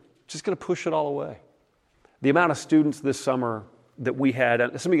 I'm just going to push it all away. The amount of students this summer that we had,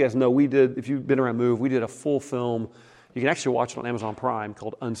 some of you guys know, we did, if you've been around Move, we did a full film. You can actually watch it on Amazon Prime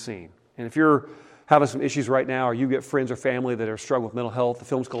called Unseen. And if you're having some issues right now, or you get friends or family that are struggling with mental health, the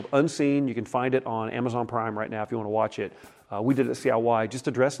film's called Unseen. You can find it on Amazon Prime right now if you want to watch it. We did it at CIY, just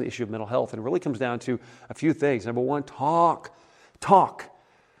addressing the issue of mental health. And it really comes down to a few things. Number one, talk.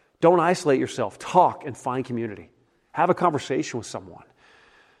 Don't isolate yourself. Talk and find community. Have a conversation with someone.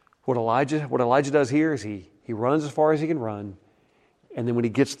 What Elijah does here is he runs as far as he can run, and then when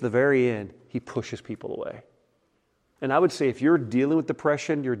he gets to the very end, he pushes people away. And I would say if you're dealing with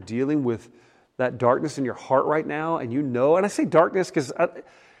depression, you're dealing with that darkness in your heart right now, and you know, and I say darkness because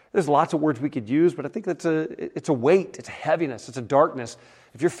there's lots of words we could use, but I think it's a weight, it's a heaviness, it's a darkness.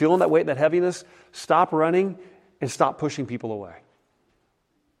 If you're feeling that weight, that heaviness, stop running and stop pushing people away.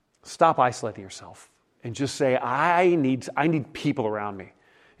 Stop isolating yourself and just say, I need people around me.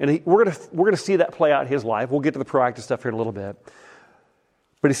 And we're going to see that play out in his life. We'll get to the proactive stuff here in a little bit.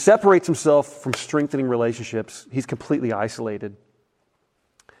 But he separates himself from strengthening relationships. He's completely isolated.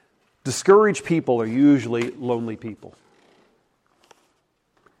 Discouraged people are usually lonely people.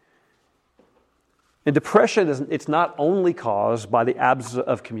 And depression, it's not only caused by the absence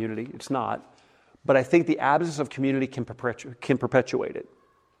of community. It's not. But I think the absence of community can perpetuate it.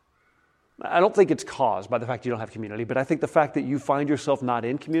 I don't think it's caused by the fact you don't have community, but I think the fact that you find yourself not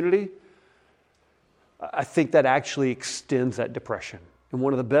in community, I think that actually extends that depression. And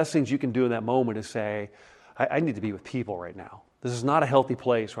one of the best things you can do in that moment is say, I need to be with people right now. This is not a healthy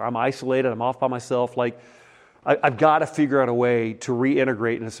place where I'm isolated, I'm off by myself. Like, I've got to figure out a way to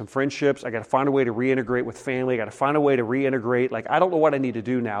reintegrate into some friendships. I got to find a way to reintegrate with family. I got to find a way to reintegrate. Like, I don't know what I need to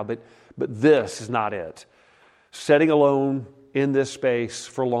do now, but this is not it. Setting alone in this space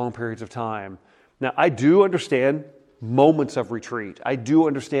for long periods of time. Now, I do understand moments of retreat. I do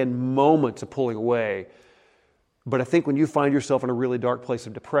understand moments of pulling away. But I think when you find yourself in a really dark place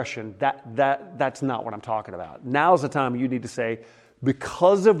of depression, that's not what I'm talking about. Now's the time you need to say,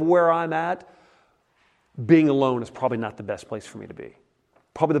 because of where I'm at, being alone is probably not the best place for me to be.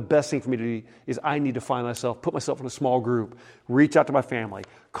 Probably the best thing for me to do is I need to find myself, put myself in a small group, reach out to my family,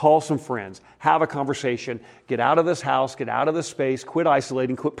 call some friends, have a conversation, get out of this house, get out of this space, quit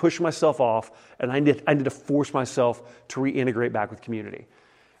isolating, quit pushing myself off, and I need to force myself to reintegrate back with community.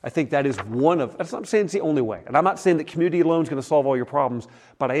 I think that is one of, I'm saying it's the only way. And I'm not saying that community alone is going to solve all your problems,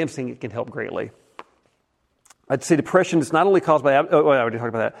 but I am saying it can help greatly. I'd say depression is not only caused by, I already talked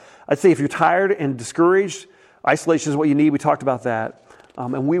about that. I'd say if you're tired and discouraged, isolation is what you need. We talked about that.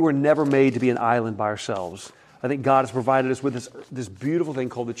 And we were never made to be an island by ourselves. I think God has provided us with this beautiful thing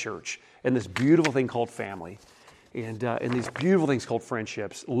called the church and this beautiful thing called family and these beautiful things called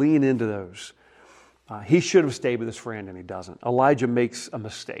friendships. Lean into those. He should have stayed with his friend, and he doesn't. Elijah makes a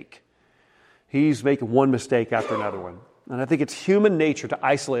mistake. He's making one mistake after another one. And I think it's human nature to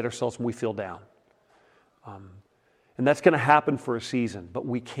isolate ourselves when we feel down. And that's going to happen for a season, but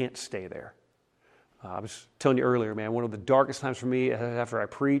we can't stay there. I was telling you earlier, man, one of the darkest times for me is after I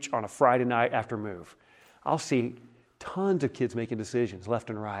preach on a Friday night after move. I'll see tons of kids making decisions left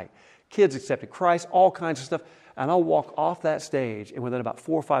and right. Kids accepted Christ, all kinds of stuff. And I'll walk off that stage, and within about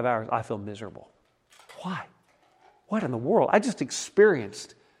 4 or 5 hours, I feel miserable. Why? What in the world? I just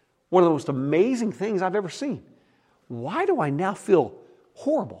experienced one of the most amazing things I've ever seen. Why do I now feel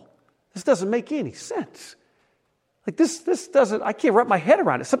horrible? This doesn't make any sense. Like this doesn't, I can't wrap my head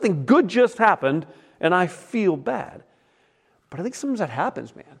around it. Something good just happened, and I feel bad. But I think sometimes that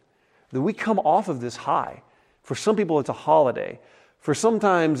happens, man. That we come off of this high. For some people, it's a holiday. For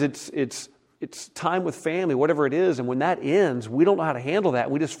sometimes it's time with family, whatever it is. And when that ends, we don't know how to handle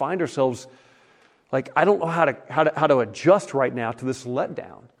that. We just find ourselves like, I don't know how to adjust right now to this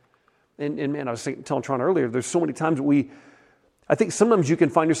letdown. And man, I was telling Tron earlier, there's so many times I think sometimes you can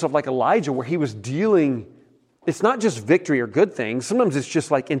find yourself like Elijah, where he was dealing. It's not just victory or good things. Sometimes it's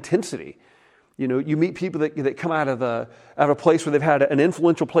just like intensity. You know, you meet people that come out of a place where they've had an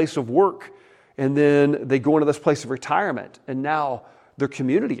influential place of work, and then they go into this place of retirement, and now their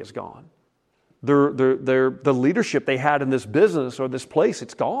community is gone. The leadership they had in this business or this place,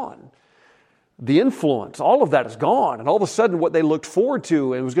 it's gone. The influence, all of that is gone. And all of a sudden, what they looked forward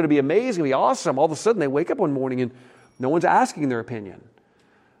to and was going to be amazing, be awesome, all of a sudden they wake up one morning and no one's asking their opinion.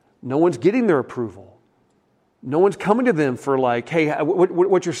 No one's getting their approval. No one's coming to them for like, hey,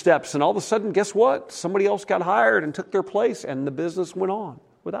 what's your steps? And all of a sudden, guess what? Somebody else got hired and took their place, and the business went on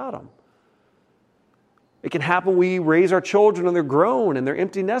without them. It can happen. We raise our children and they're grown and they're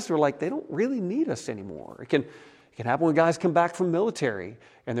empty nesters. We're like, they don't really need us anymore. It can happen when guys come back from military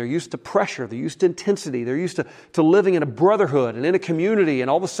and they're used to pressure, they're used to intensity, they're used to living in a brotherhood and in a community. And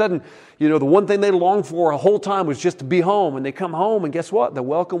all of a sudden, you know, the one thing they longed for a whole time was just to be home. And they come home and guess what? The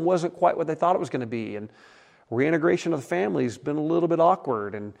welcome wasn't quite what they thought it was going to be. And reintegration of the family has been a little bit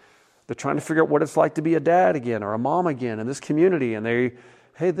awkward. And they're trying to figure out what it's like to be a dad again or a mom again in this community. And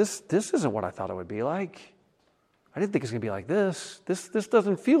hey, this isn't what I thought it would be like. I didn't think it was going to be like this. This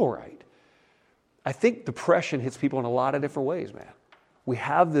doesn't feel right. I think depression hits people in a lot of different ways, man. We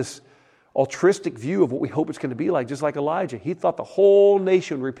have this altruistic view of what we hope it's going to be like, just like Elijah. He thought the whole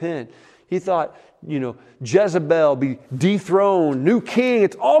nation would repent. He thought, you know, Jezebel be dethroned, new king,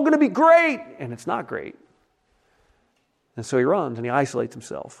 it's all going to be great. And it's not great. And so he runs and he isolates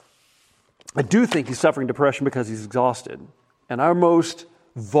himself. I do think he's suffering depression because he's exhausted. And our most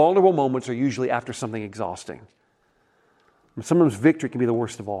vulnerable moments are usually after something exhausting. And sometimes victory can be the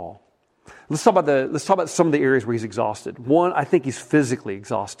worst of all. Let's talk about some of the areas where he's exhausted. One, I think he's physically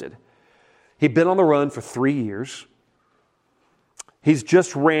exhausted. He'd been on the run for 3 years. He's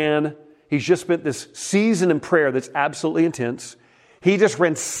just spent this season in prayer that's absolutely intense. He just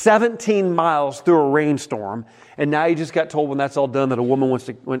ran 17 miles through a rainstorm, and now he just got told when that's all done that a woman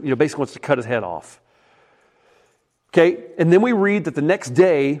basically wants to cut his head off. Okay, and then we read that the next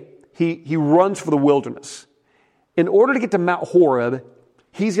day he runs for the wilderness. In order to get to Mount Horeb,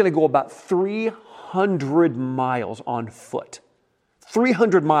 he's going to go about 300 miles on foot.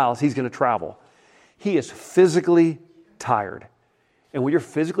 300 miles he's going to travel. He is physically tired. And when you're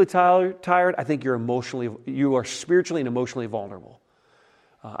physically tired, I think you are spiritually and emotionally vulnerable.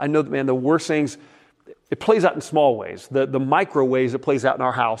 I know that, man, the worst things, it plays out in small ways. The micro ways it plays out in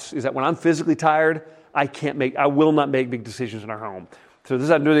our house is that when I'm physically tired, I will not make big decisions in our home. So this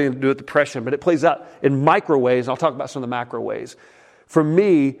has nothing to do with depression, but it plays out in micro ways. I'll talk about some of the macro ways. For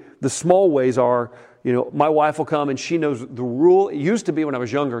me, the small ways are, my wife will come and she knows the rule. It used to be when I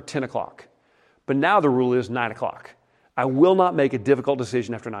was younger, 10 o'clock. But now the rule is 9 o'clock. I will not make a difficult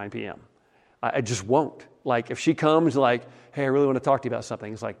decision after 9 p.m. I just won't. Like if she comes like, hey, I really want to talk to you about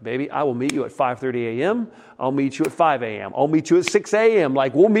something. It's like, baby, I will meet you at 5:30 a.m. I'll meet you at 5 a.m. I'll meet you at 6 a.m.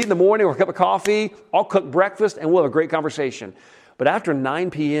 Like we'll meet in the morning or a cup of coffee. I'll cook breakfast and we'll have a great conversation. But after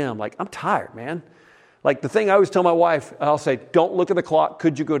 9 p.m., like I'm tired, man. Like the thing I always tell my wife, I'll say, don't look at the clock.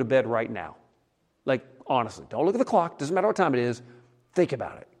 Could you go to bed right now? Like honestly, don't look at the clock. Doesn't matter what time it is. Think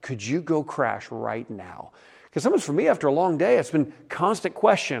about it. Could you go crash right now? Because sometimes for me, after a long day, it's been constant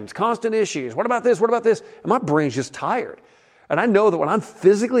questions, constant issues. What about this? What about this? And my brain's just tired. And I know that when I'm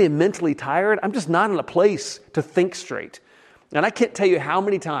physically and mentally tired, I'm just not in a place to think straight. And I can't tell you how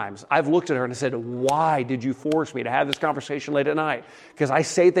many times I've looked at her and I said, why did you force me to have this conversation late at night? Because I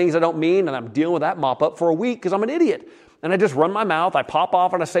say things I don't mean and I'm dealing with that mop up for a week because I'm an idiot. And I just run my mouth, I pop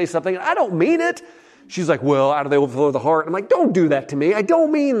off and I say something and I don't mean it. She's like, well, out of the overflow of the heart. I'm like, don't do that to me. I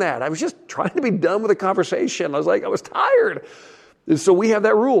don't mean that. I was just trying to be done with the conversation. I was tired. And so we have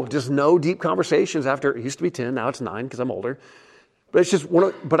that rule, just no deep conversations after, it used to be 10, now it's 9 because I'm older. But it's just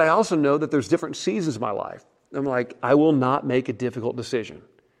but I also know that there's different seasons of my life. I'm like, I will not make a difficult decision.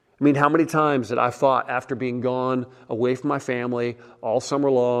 I mean, how many times did I thought after being gone away from my family all summer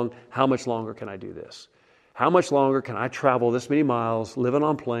long, how much longer can I do this? How much longer can I travel this many miles, living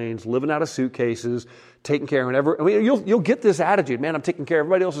on planes, living out of suitcases, taking care of whatever? I mean, you'll get this attitude, man, I'm taking care of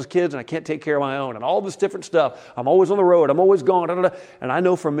everybody else's kids and I can't take care of my own and all this different stuff. I'm always on the road. I'm always gone. Da, da, da. And I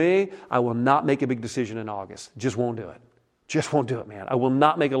know for me, I will not make a big decision in August. Just won't do it. Just won't do it, man. I will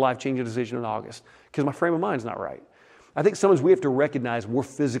not make a life-changing decision in August because my frame of mind's not right. I think sometimes we have to recognize we're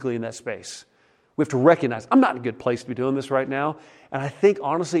physically in that space. We have to recognize, I'm not in a good place to be doing this right now. And I think,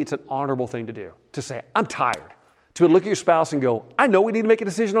 honestly, it's an honorable thing to do, to say, I'm tired. To look at your spouse and go, I know we need to make a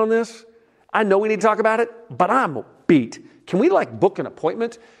decision on this. I know we need to talk about it, but I'm beat. Can we book an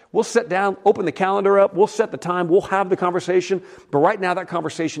appointment? We'll sit down, open the calendar up, we'll set the time, we'll have the conversation. But right now, that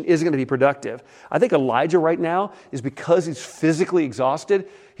conversation isn't going to be productive. I think Elijah right now is because he's physically exhausted,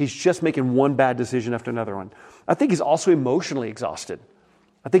 he's just making one bad decision after another one. I think he's also emotionally exhausted.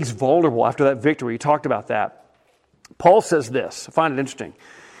 I think he's vulnerable after that victory. He talked about that. Paul says this. I find it interesting.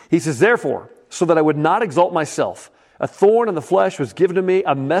 He says, therefore, so that I would not exalt myself, a thorn in the flesh was given to me,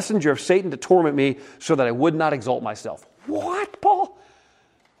 a messenger of Satan to torment me, so that I would not exalt myself. What, Paul?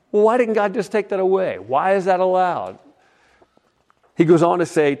 Well, why didn't God just take that away? Why is that allowed? He goes on to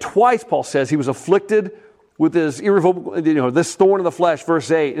say, twice Paul says he was afflicted with this irrevocable, this thorn in the flesh, verse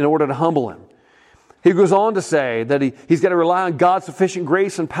 8, in order to humble him. He goes on to say that he's got to rely on God's sufficient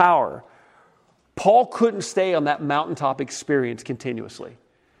grace and power. Paul couldn't stay on that mountaintop experience continuously.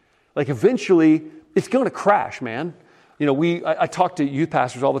 Eventually, it's going to crash, man. I talk to youth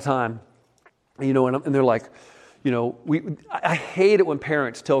pastors all the time, and they're like, I hate it when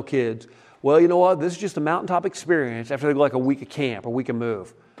parents tell kids, well, you know what, this is just a mountaintop experience after they go a week of camp, a week of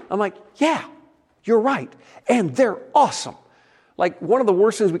move. I'm like, yeah, you're right. And they're awesome. One of the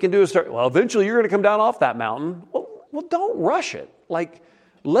worst things we can do is eventually you're going to come down off that mountain. Well, don't rush it.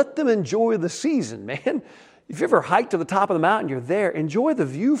 Let them enjoy the season, man. If you ever hike to the top of the mountain, you're there, enjoy the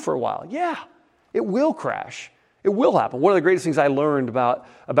view for a while. Yeah, it will crash. It will happen. One of the greatest things I learned about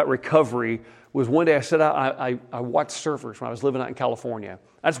recovery was one day I set out, I watched surfers when I was living out in California.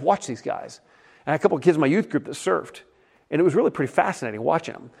 I just watched these guys. And I had a couple of kids in my youth group that surfed. And it was really pretty fascinating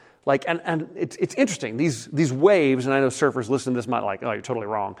watching them. And it's interesting. These waves, and I know surfers listen to this might oh, you're totally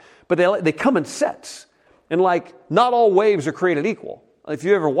wrong. But they come in sets. And not all waves are created equal. If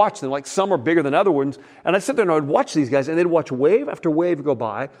you ever watch them, some are bigger than other ones. And I'd sit there and I'd watch these guys, and they'd watch wave after wave go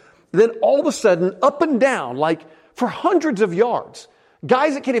by. Then all of a sudden, up and down, for hundreds of yards,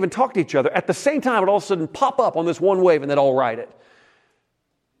 guys that can't even talk to each other, at the same time would all of a sudden pop up on this one wave and they'd all ride it.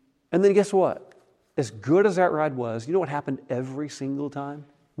 And then guess what? As good as that ride was, you know what happened every single time?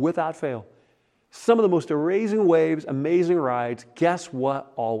 Without fail. Some of the most amazing waves, amazing rides, guess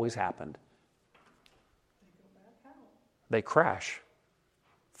what always happened? They crash.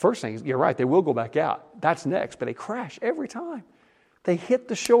 First thing, you're right, they will go back out. That's next, but they crash every time. They hit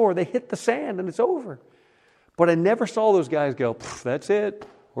the shore, they hit the sand, and it's over. But I never saw those guys go, that's it,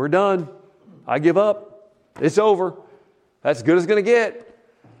 we're done. I give up. It's over. That's as good as it's going to get.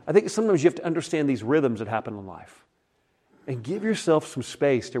 I think sometimes you have to understand these rhythms that happen in life. And give yourself some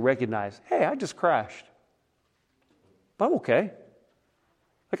space to recognize, hey, I just crashed. But I'm okay.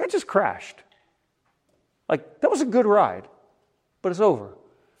 I just crashed. That was a good ride, but it's over.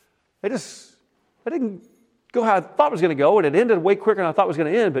 I didn't go how I thought it was going to go, and it ended way quicker than I thought it was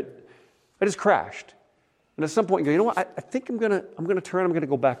going to end, but I just crashed. And at some point you go, you know what, I think I'm going to turn, I'm going to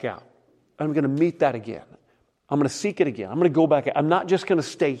go back out. And I'm going to meet that again. I'm going to seek it again. I'm going to go back out. I'm not just going to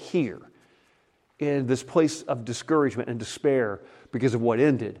stay here in this place of discouragement and despair because of what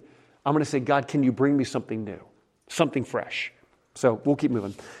ended. I'm going to say, God, can you bring me something new, something fresh? So we'll keep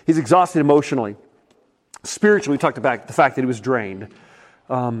moving. He's exhausted emotionally. Spiritually, we talked about the fact that he was drained.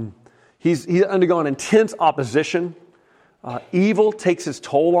 He's undergone intense opposition. Evil takes its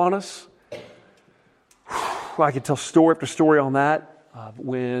toll on us. I could tell story after story on that.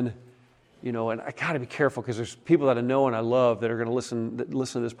 And I got to be careful because there's people that I know and I love that are going to listen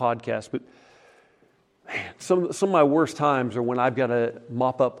to this podcast. But man, some of my worst times are when I've got to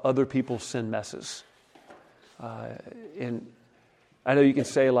mop up other people's sin messes. And I know you can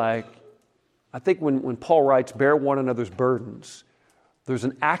say I think when Paul writes, bear one another's burdens, there's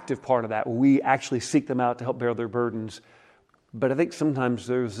an active part of that where we actually seek them out to help bear their burdens. But I think sometimes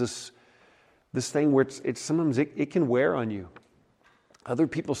there's this thing where it's sometimes it can wear on you. other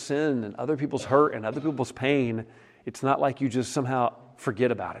people's sin and other people's hurt and other people's pain, it's not like you just somehow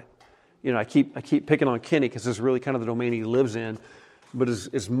forget about it. You know, I keep picking on Kenny because this is really kind of the domain he lives in. But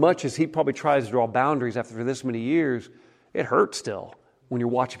as much as he probably tries to draw boundaries after this many years, it hurts still when you're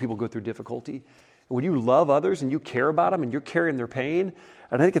watching people go through difficulty. And when you love others and you care about them and you're carrying their pain,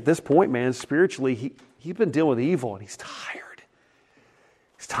 and I think at this point, man, spiritually, he's been dealing with evil and he's tired.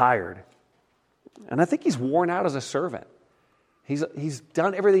 He's tired. And I think he's worn out as a servant. He's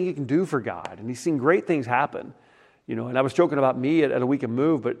done everything he can do for God, and he's seen great things happen. You know, and I was joking about me at a week of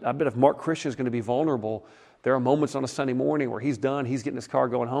Move, but I bet if Mark Christian is going to be vulnerable, there are moments on a Sunday morning where he's done, he's getting his car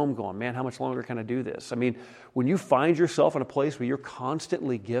going home going, man, how much longer can I do this? I mean, when you find yourself in a place where you're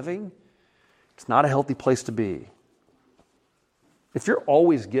constantly giving, it's not a healthy place to be. If you're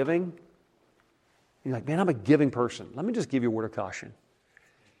always giving, you're like, man, I'm a giving person. Let me just give you a word of caution.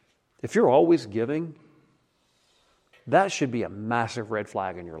 If you're always giving, that should be a massive red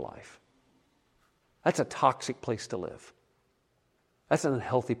flag in your life. That's a toxic place to live. That's an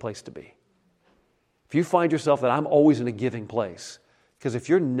unhealthy place to be. If you find yourself that I'm always in a giving place, because if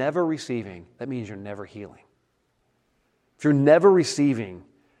you're never receiving, that means you're never healing. If you're never receiving,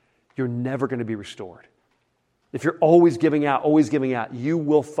 you're never going to be restored. If you're always giving out, you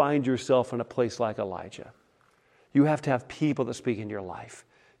will find yourself in a place like Elijah. You have to have people that speak into your life.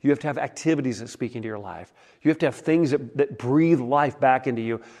 You have to have activities that speak into your life. You have to have things that breathe life back into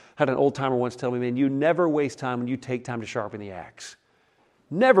you. I had an old timer once tell me, man, you never waste time when you take time to sharpen the axe.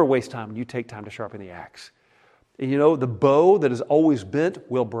 Never waste time when you take time to sharpen the axe. And you know, the bow that is always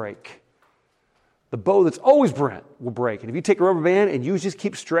bent will break. The bow that's always bent will break. And if you take a rubber band and you just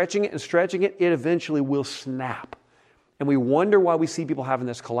keep stretching it, it eventually will snap. And we wonder why we see people having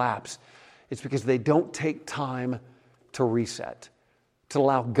this collapse. It's because they don't take time to reset, to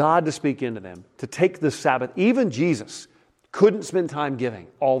allow God to speak into them, to take the Sabbath. Even Jesus couldn't spend time giving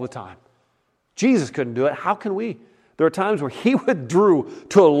all the time. Jesus couldn't do it. How can we? There are times where he withdrew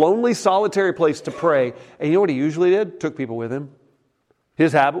to a lonely, solitary place to pray. And you know what he usually did? Took people with him.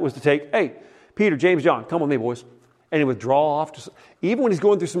 His habit was to take, hey, Peter, James, John, come with me, boys. And he would draw off. Even when he's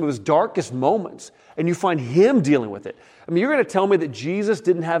going through some of his darkest moments, and you find him dealing with it. I mean, you're going to tell me that Jesus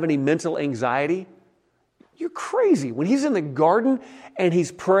didn't have any mental anxiety? You're crazy. When he's in the garden and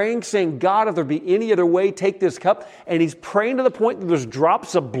he's praying, saying, God, if there be any other way, take this cup. And he's praying to the point that there's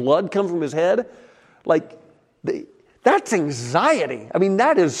drops of blood come from his head. That's anxiety. I mean,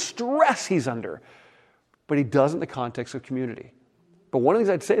 that is stress he's under. But he does it in the context of community. But one of the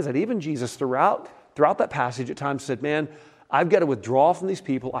things I'd say is that even Jesus, throughout that passage, at times said, man, I've got to withdraw from these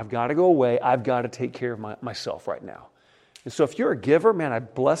people. I've got to go away. I've got to take care of myself right now. And so if you're a giver, man, I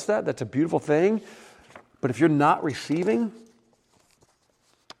bless that. That's a beautiful thing. But if you're not receiving,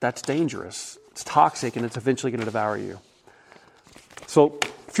 that's dangerous. It's toxic, and it's eventually going to devour you. So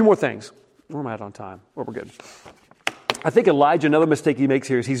a few more things. Where am I at on time? Well, we're good. I think Elijah, another mistake he makes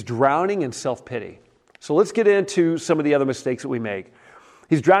here is he's drowning in self-pity. So let's get into some of the other mistakes that we make.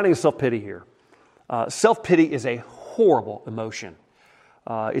 He's drowning in self-pity here. Self-pity is a horrible emotion.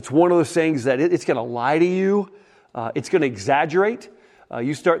 It's one of those things that it's going to lie to you. It's going to exaggerate.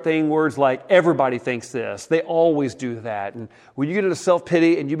 You start saying words like, everybody thinks this. They always do that. And when you get into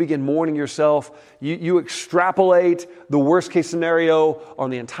self-pity and you begin mourning yourself, you extrapolate the worst-case scenario on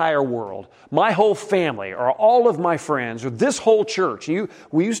the entire world. My whole family, or all of my friends, or this whole church.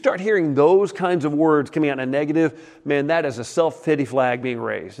 When you start hearing those kinds of words coming out in a negative, man, that is a self-pity flag being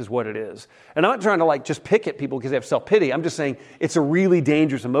raised, is what it is. And I'm not trying to just pick at people because they have self-pity. I'm just saying it's a really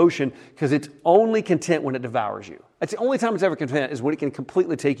dangerous emotion because it's only content when it devours you. That's the only time it's ever content is when it can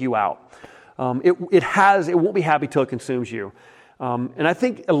completely take you out. It won't be happy till it consumes you. And I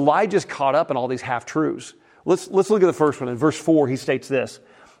think Elijah's caught up in all these half-truths. Let's look at the first one. In verse 4, he states this.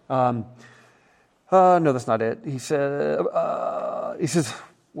 No, that's not it. He says,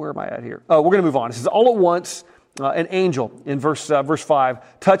 where am I at here? We're going to move on. It says, all at once, an angel, in verse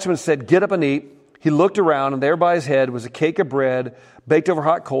 5, touched him and said, get up and eat. He looked around, and there by his head was a cake of bread, baked over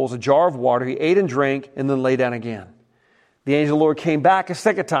hot coals, a jar of water. He ate and drank, and then lay down again. The angel of the Lord came back a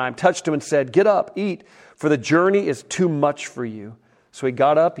second time, touched him, and said, get up, eat, for the journey is too much for you. So he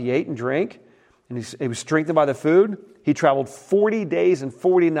got up, he ate and drank, and he was strengthened by the food. He traveled 40 days and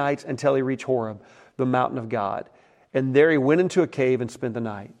 40 nights until he reached Horeb, the mountain of God. And there he went into a cave and spent the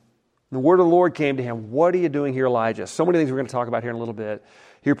night. And the word of the Lord came to him, what are you doing here, Elijah? So many things we're going to talk about here in a little bit.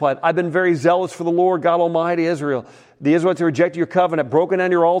 He replied, I've been very zealous for the Lord, God Almighty, Israel. The Israelites have rejected your covenant, broken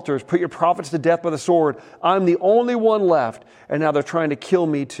down your altars, put your prophets to death by the sword. I'm the only one left, and now they're trying to kill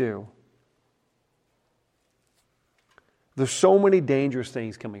me too. There's so many dangerous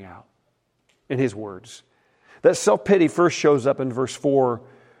things coming out in his words. That self-pity first shows up in verse 4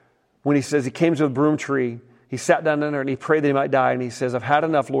 when he says he came to the broom tree. He sat down under it and he prayed that he might die. And he says, I've had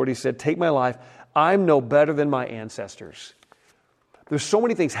enough, Lord. He said, take my life. I'm no better than my ancestors. There's so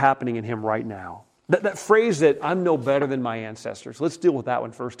many things happening in him right now. That phrase that I'm no better than my ancestors. Let's deal with that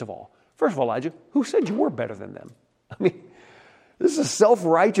one first of all. First of all, Elijah, who said you were better than them? I mean, this is a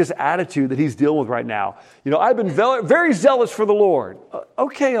self-righteous attitude that he's dealing with right now. I've been very zealous for the Lord.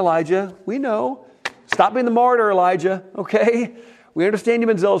 Okay, Elijah, we know. Stop being the martyr, Elijah, okay? We understand you've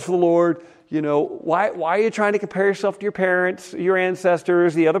been zealous for the Lord. Why are you trying to compare yourself to your parents, your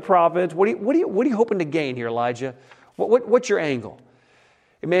ancestors, the other prophets? What are you hoping to gain here, Elijah? What's your angle?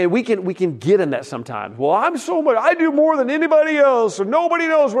 Man, we can get in that sometimes. Well, I do more than anybody else, or nobody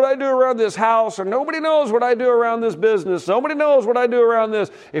knows what I do around this house, or nobody knows what I do around this business. Nobody knows what I do around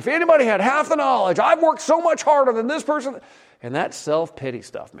this. If anybody had half the knowledge, I've worked so much harder than this person. And that self-pity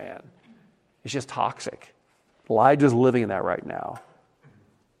stuff, man, it's just toxic. Elijah's living in that right now.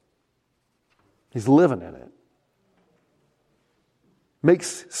 He's living in it.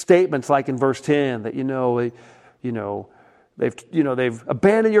 Makes statements like in verse 10 that, they've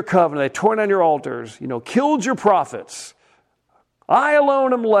abandoned your covenant, they've torn down your altars, killed your prophets. I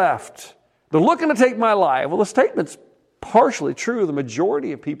alone am left. They're looking to take my life. Well, the statement's partially true. The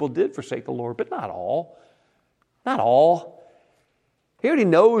majority of people did forsake the Lord, but not all. Not all. He already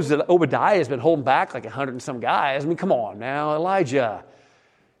knows that Obadiah has been holding back like 100 and some guys. I mean, come on now, Elijah.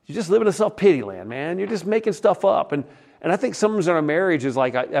 You just live in a self-pity land, man. You're just making stuff up. And I think sometimes in our marriage is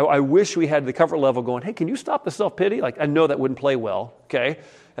like, I wish we had the comfort level going, hey, can you stop the self-pity? Like, I know that wouldn't play well, okay?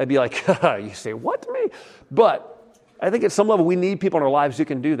 I'd be like, you say, what to me? But I think at some level we need people in our lives who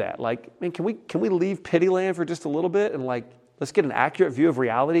can do that. Like, man, can we leave pity land for just a little bit and like, let's get an accurate view of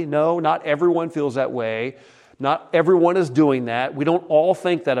reality? No, not everyone feels that way. Not everyone is doing that. We don't all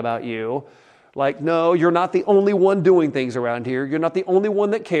think that about you. Like, no, you're not the only one doing things around here. You're not the only one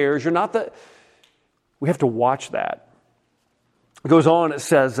that cares. We have to watch that. It goes on, it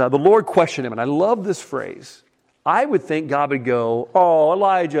says, the Lord questioned him, and I love this phrase. I would think God would go, oh,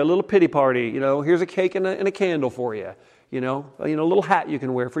 Elijah, a little pity party, here's a cake and a candle for you, a little hat you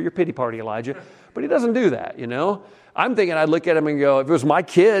can wear for your pity party, Elijah. But he doesn't do that, I'm thinking I'd look at him and go, if it was my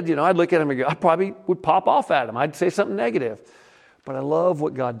kid, I'd look at him and go, I probably would pop off at him. I'd say something negative. But I love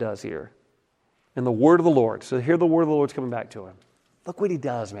what God does here. And the word of the Lord. So here the word of the Lord's coming back to him. Look what he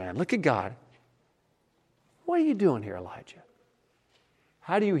does, man. Look at God. What are you doing here, Elijah?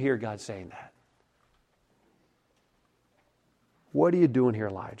 How do you hear God saying that? What are you doing here,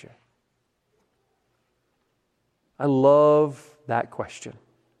 Elijah? I love that question.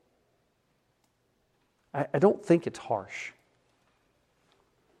 I don't think it's harsh.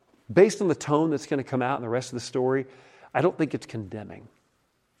 Based on the tone that's going to come out in the rest of the story, I don't think it's condemning.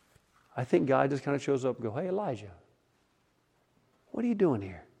 I think God just kind of shows up and goes, hey, Elijah, what are you doing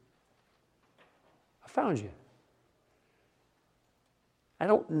here? I found you. I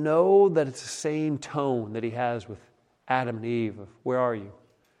don't know that it's the same tone that he has with Adam and Eve of, where are you?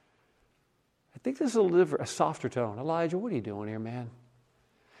 I think this is a softer tone. Elijah, what are you doing here, man?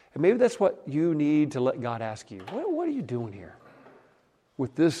 And maybe that's what you need to let God ask you. What are you doing here?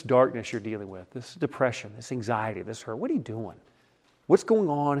 With this darkness you're dealing with, this depression, this anxiety, this hurt, what are you doing? What's going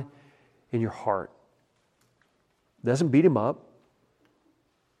on in your heart? Doesn't beat him up.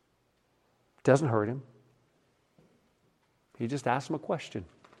 Doesn't hurt him. He just asks him a question.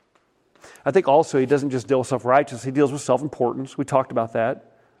 I think also he doesn't just deal with self-righteousness, he deals with self-importance. We talked about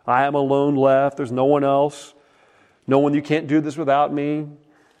that. I am alone left. There's no one else. No one, you can't do this without me.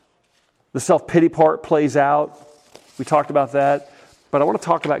 The self-pity part plays out. We talked about that. But I want to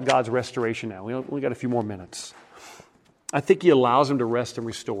talk about God's restoration now. We only got a few more minutes. I think he allows him to rest and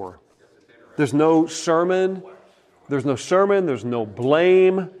restore. There's no sermon. There's no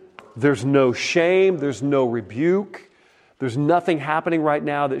blame. There's no shame. There's no rebuke. There's nothing happening right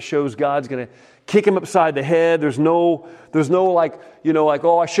now that shows God's going to kick him upside the head. There's no like,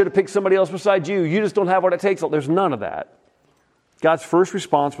 oh, I should have picked somebody else beside you. You just don't have what it takes. There's none of that. God's first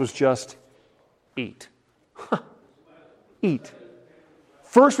response was just eat. Eat.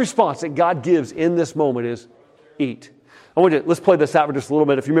 First response that God gives in this moment is eat. Let's play this out for just a little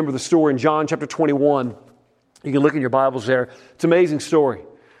bit. If you remember the story in John chapter 21, you can look in your Bibles there. It's an amazing story.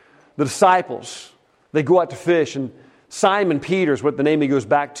 The disciples, they go out to fish, and Simon Peter is what the name he goes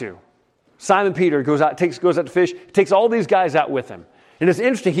back to. Simon Peter goes out to fish, takes all these guys out with him. And it's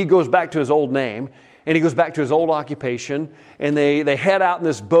interesting, he goes back to his old name, and he goes back to his old occupation, and they head out in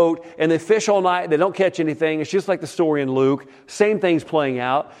this boat, and they fish all night, they don't catch anything. It's just like the story in Luke. Same thing's playing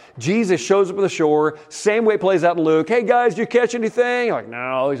out. Jesus shows up at the shore, same way it plays out in Luke. Hey guys, did you catch anything? Like,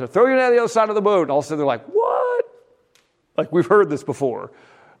 no. He's like, throw your net on the other side of the boat. And all of a sudden they're like, what? Like, we've heard this before.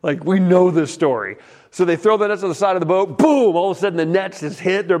 Like, we know this story. So they throw the nets on the side of the boat. Boom! All of a sudden, the nets is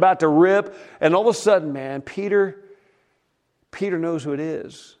hit. They're about to rip. And all of a sudden, man, Peter knows who it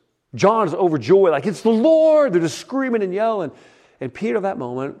is. John's overjoyed. Like, it's the Lord. They're just screaming and yelling. And Peter, at that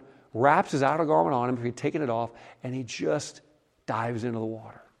moment, wraps his outer garment on him. He's taking it off. And he just dives into the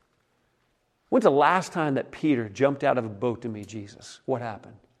water. When's the last time that Peter jumped out of a boat to meet Jesus? What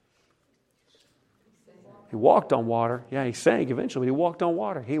happened? He walked on water. Yeah, he sank eventually, but he walked on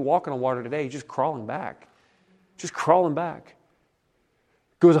water. He ain't walking on water today. He's just crawling back. Just crawling back.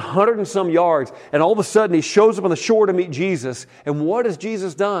 Goes 100 and some yards, and all of a sudden he shows up on the shore to meet Jesus. And what has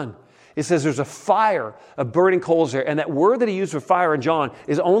Jesus done? It says there's a fire of burning coals there. And that word that he used for fire in John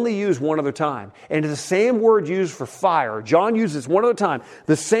is only used one other time. And it's the same word used for fire. John uses one other time,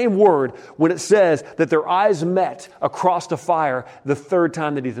 the same word when it says that their eyes met across the fire the third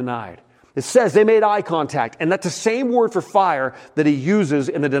time that he denied. It says they made eye contact. And that's the same word for fire that he uses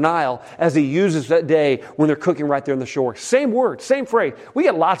in the denial as he uses that day when they're cooking right there on the shore. Same word, same phrase. We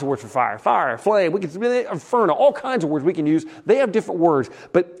get lots of words for fire. Fire, flame, inferno, all kinds of words we can use. They have different words.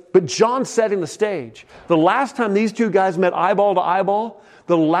 But John's setting the stage. The last time these two guys met eyeball to eyeball,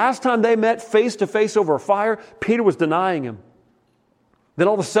 the last time they met face to face over a fire, Peter was denying him. Then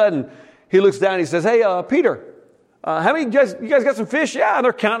all of a sudden, he looks down and he says, hey, Peter, how many you guys got some fish? Yeah, and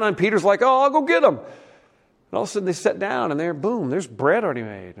they're counting on Peter's like, oh, I'll go get them. And all of a sudden they sit down and there's bread already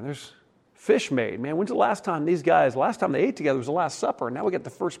made and there's fish made. Man, when's the last time they ate together was the Last Supper, and now we get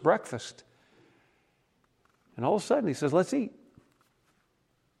the first breakfast. And all of a sudden he says, let's eat.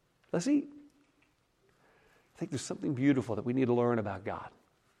 Let's eat. I think there's something beautiful that we need to learn about God.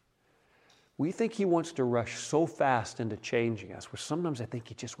 We think he wants to rush so fast into changing us, where sometimes I think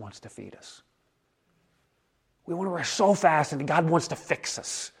he just wants to feed us. We want to rush so fast, and God wants to fix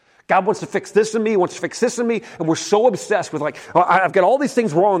us. God wants to fix this in me, he wants to fix this in me, and we're so obsessed with like, oh, I've got all these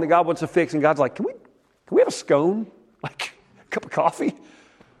things wrong that God wants to fix, and God's like, can we have a scone? Like a cup of coffee?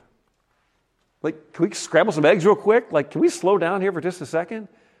 Like, can we scramble some eggs real quick? Like, can we slow down here for just a second?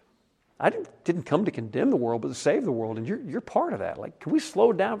 I didn't come to condemn the world, but to save the world, and you're part of that. Like, can we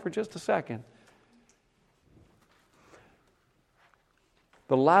slow down for just a second?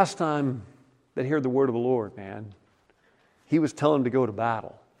 The last time that heard the word of the Lord, man, he was telling him to go to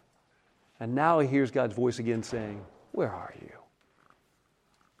battle. And now he hears God's voice again saying, where are you?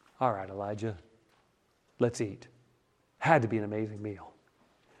 All right, Elijah, let's eat. Had to be an amazing meal.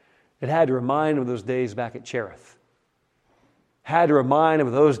 It had to remind him of those days back at Cherith. Had to remind him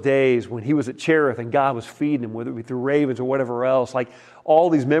of those days when he was at Cherith and God was feeding him, whether it be through ravens or whatever else. Like, all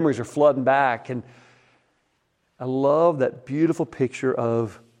these memories are flooding back. And I love that beautiful picture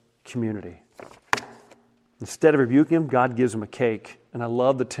of community. Instead of rebuking him, God gives him a cake. And I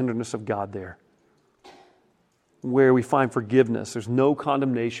love the tenderness of God there. Where we find forgiveness. There's no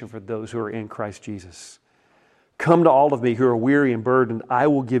condemnation for those who are in Christ Jesus. Come to all of me who are weary and burdened. I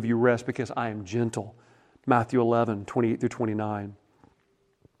will give you rest because I am gentle. Matthew 11, 28 through 29.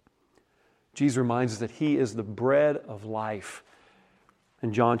 Jesus reminds us that he is the bread of life.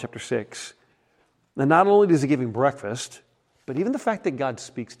 In John chapter 6. And not only does he give him breakfast, but even the fact that God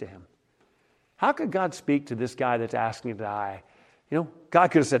speaks to him. How could God speak to this guy that's asking to die? You know,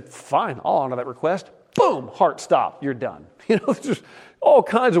 God could have said, fine, I'll honor that request. Boom, heart stop, you're done. You know, there's all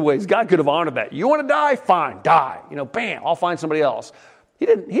kinds of ways God could have honored that. You want to die? Fine, die. You know, bam, I'll find somebody else. He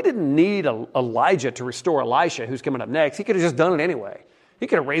didn't need Elijah to restore Elisha, who's coming up next. He could have just done it anyway. He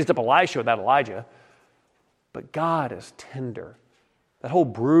could have raised up Elisha without Elijah. But God is tender. That whole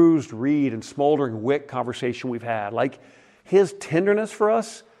bruised reed and smoldering wick conversation we've had, like his tenderness for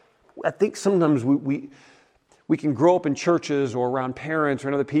us, I think sometimes we can grow up in churches or around parents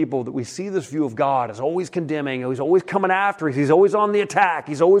or other people that we see this view of God as always condemning. He's always coming after us. He's always on the attack.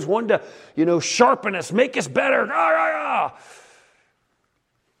 He's always wanting to, sharpen us, make us better. And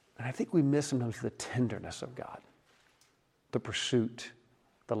I think we miss sometimes the tenderness of God, the pursuit,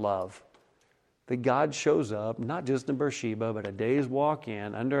 the love. That God shows up, not just in Beersheba, but a day's walk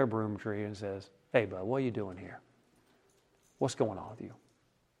in under a broom tree and says, hey, bud, what are you doing here? What's going on with you?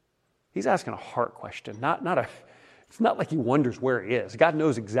 He's asking a heart question, it's not like he wonders where he is. God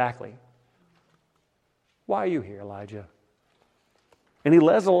knows exactly. Why are you here, Elijah? And he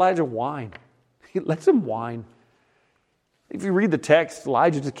lets Elijah whine. He lets him whine. If you read the text,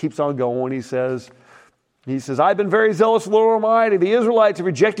 Elijah just keeps on going. He says, I've been very zealous for the Lord Almighty. The Israelites have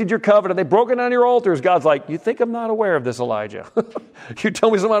rejected your covenant. They've broken down your altars. God's like, you think I'm not aware of this, Elijah? You tell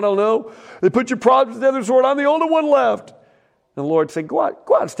me something I don't know? They put your prophets to the other sword. I'm the only one left. And the Lord said, go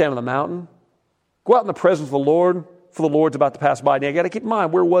out and stand on the mountain. Go out in the presence of the Lord, for the Lord's about to pass by. Now, you got to keep in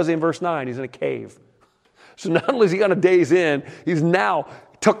mind, where was he in verse 9? He's in a cave. So not only is he on a day's in, he's now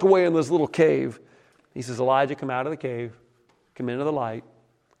tucked away in this little cave. He says, Elijah, come out of the cave. Come into the light.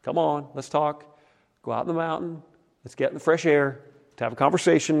 Come on, let's talk. Go out in the mountain. Let's get in the fresh air. Let's have a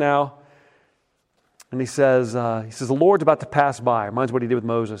conversation now. And he says, the Lord's about to pass by. Reminds what he did with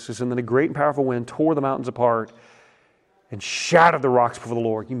Moses. He says, and then a great and powerful wind tore the mountains apart and shattered the rocks before the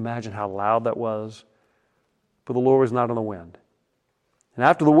Lord. Can you imagine how loud that was? But the Lord was not on the wind. And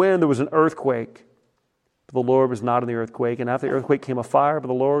after the wind, there was an earthquake. But the Lord was not in the earthquake. And after the earthquake came a fire, but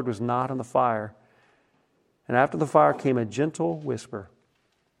the Lord was not in the fire. And after the fire came a gentle whisper.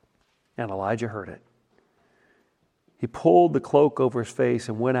 And Elijah heard it. He pulled the cloak over his face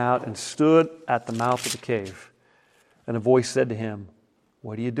and went out and stood at the mouth of the cave. And a voice said to him,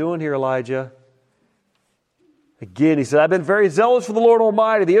 what are you doing here, Elijah? Again, he said, I've been very zealous for the Lord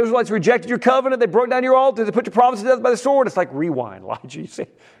Almighty. The Israelites rejected your covenant. They broke down your altar. They put your prophets to death by the sword. It's like rewind, Elijah. It's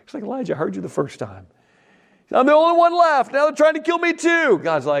like, Elijah, I heard you the first time. I'm the only one left. Now they're trying to kill me too.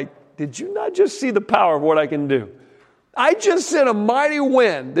 God's like, did you not just see the power of what I can do? I just sent a mighty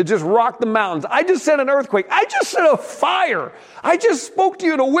wind that just rocked the mountains. I just sent an earthquake. I just sent a fire. I just spoke to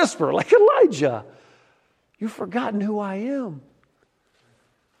you in a whisper. Like, Elijah, you've forgotten who I am.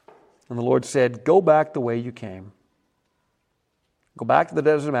 And the Lord said, go back the way you came. Go back to the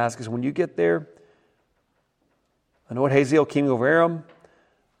desert of Damascus. When you get there, anoint Hazael, king over Aram.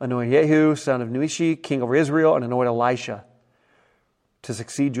 Anoint Jehu, son of Nimshi, king over Israel. And anoint Elisha to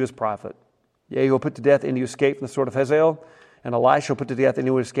succeed you as prophet. Jehu will put to death any who escape from the sword of Hazael, and Elisha will put to death any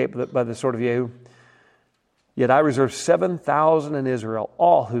who escape by the sword of Jehu. Yet I reserve 7,000 in Israel,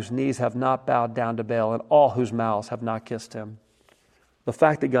 all whose knees have not bowed down to Baal, and all whose mouths have not kissed him. The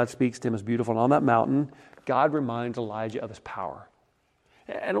fact that God speaks to him is beautiful. And on that mountain, God reminds Elijah of his power.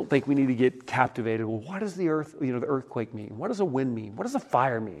 I don't think we need to get captivated. Well, what does the earthquake mean? What does a wind mean? What does a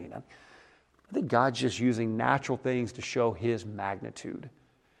fire mean? I think God's just using natural things to show his magnitude.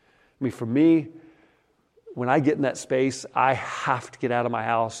 I mean, for me, when I get in that space, I have to get out of my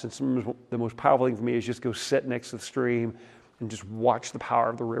house. And the most powerful thing for me is just go sit next to the stream and just watch the power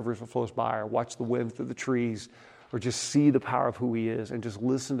of the rivers that flows by, or watch the wind through the trees, or just see the power of who he is and just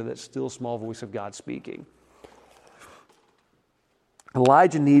listen to that still small voice of God speaking.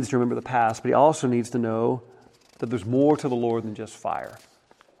 Elijah needs to remember the past, but he also needs to know that there's more to the Lord than just fire.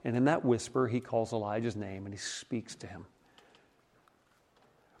 And in that whisper, he calls Elijah's name and he speaks to him.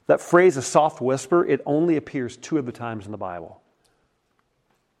 That phrase, a soft whisper, it only appears 2 other times in the Bible.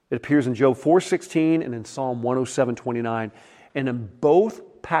 It appears in Job 4:16 and in Psalm 107:29. And in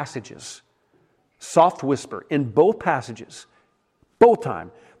both passages, soft whisper, in both passages, both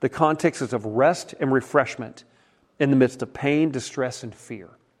times, the context is of rest and refreshment in the midst of pain, distress, and fear.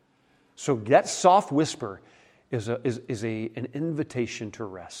 So that soft whisper is an invitation to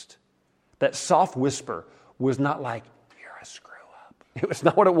rest. That soft whisper was not like, you're a screw up. It was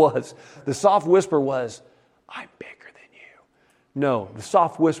not what it was. The soft whisper was, I'm bigger than you. No, the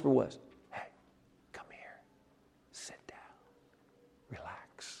soft whisper was, hey, come here, sit down,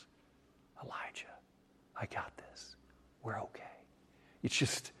 relax. Elijah, I got this. We're okay.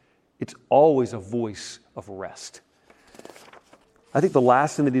 It's always a voice of rest. I think the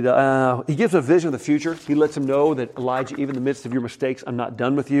last thing that he does, he gives a vision of the future. He lets him know that, Elijah, even in the midst of your mistakes, I'm not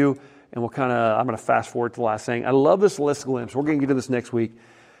done with you. And I'm going to fast forward to the last thing. I love this last glimpse. We're going to get to this next week.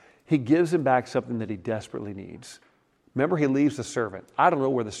 He gives him back something that he desperately needs. Remember, he leaves the servant. I don't know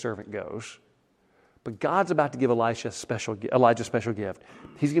where the servant goes, but God's about to give Elijah a special gift.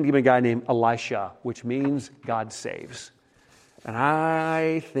 He's going to give him a guy named Elisha, which means God saves. And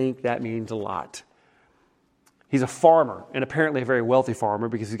I think that means a lot. He's a farmer, and apparently a very wealthy farmer,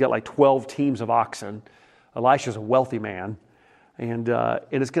 because he's got like 12 teams of oxen. Elisha's a wealthy man. And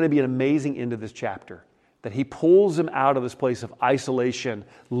it's going to be an amazing end of this chapter, that he pulls him out of this place of isolation,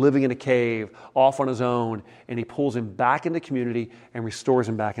 living in a cave, off on his own, and he pulls him back into community and restores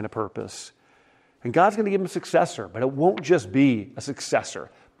him back into purpose. And God's going to give him a successor, but it won't just be a successor.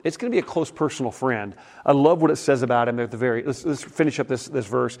 It's going to be a close personal friend. I love what it says about him at the very, let's finish up this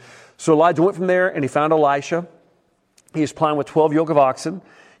verse. So Elijah went from there and he found Elisha. He was plowing with 12 yoke of oxen.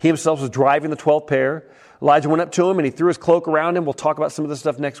 He himself was driving the 12th pair. Elijah went up to him and he threw his cloak around him. We'll talk about some of this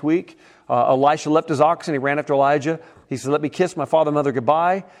stuff next week. Elisha left his oxen. He ran after Elijah. He said, let me kiss my father and mother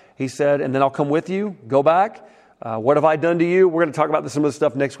goodbye. He said, and then I'll come with you. Go back. What have I done to you? We're going to talk about some of this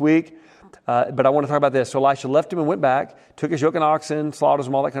stuff next week. But I want to talk about this. So Elisha left him and went back, took his yoke and oxen, slaughtered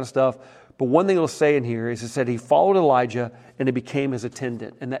them, all that kind of stuff. But one thing it'll say in here is it said he followed Elijah and he became his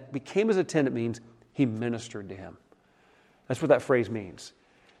attendant. And that became his attendant means he ministered to him. That's what that phrase means.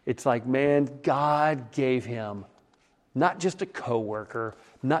 It's like, man, God gave him not just a coworker,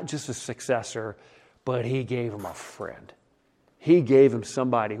 not just a successor, but he gave him a friend. He gave him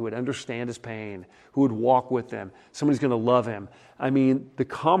somebody who would understand his pain, who would walk with him, somebody who's going to love him. I mean, the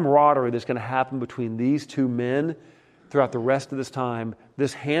camaraderie that's going to happen between these two men throughout the rest of this time,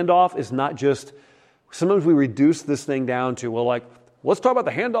 this handoff is not just, sometimes we reduce this thing down to, well, like, let's talk about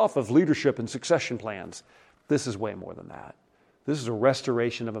the handoff of leadership and succession plans. This is way more than that. This is a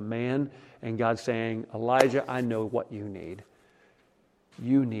restoration of a man, and God saying, Elijah, I know what you need.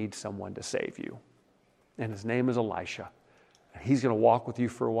 You need someone to save you. And his name is Elisha. He's going to walk with you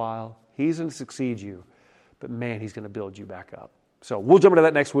for a while. He's going to succeed you. But man, he's going to build you back up. So we'll jump into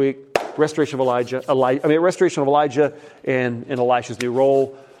that next week. Restoration of Elijah and Elisha's new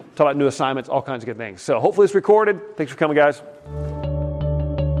role. Talk about new assignments, all kinds of good things. So hopefully it's recorded. Thanks for coming, guys.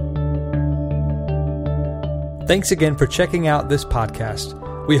 Thanks again for checking out this podcast.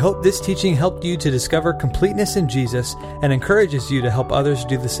 We hope this teaching helped you to discover completeness in Jesus and encourages you to help others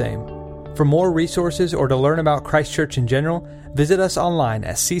do the same. For more resources or to learn about Christ Church in general, visit us online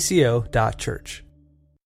at cco.church.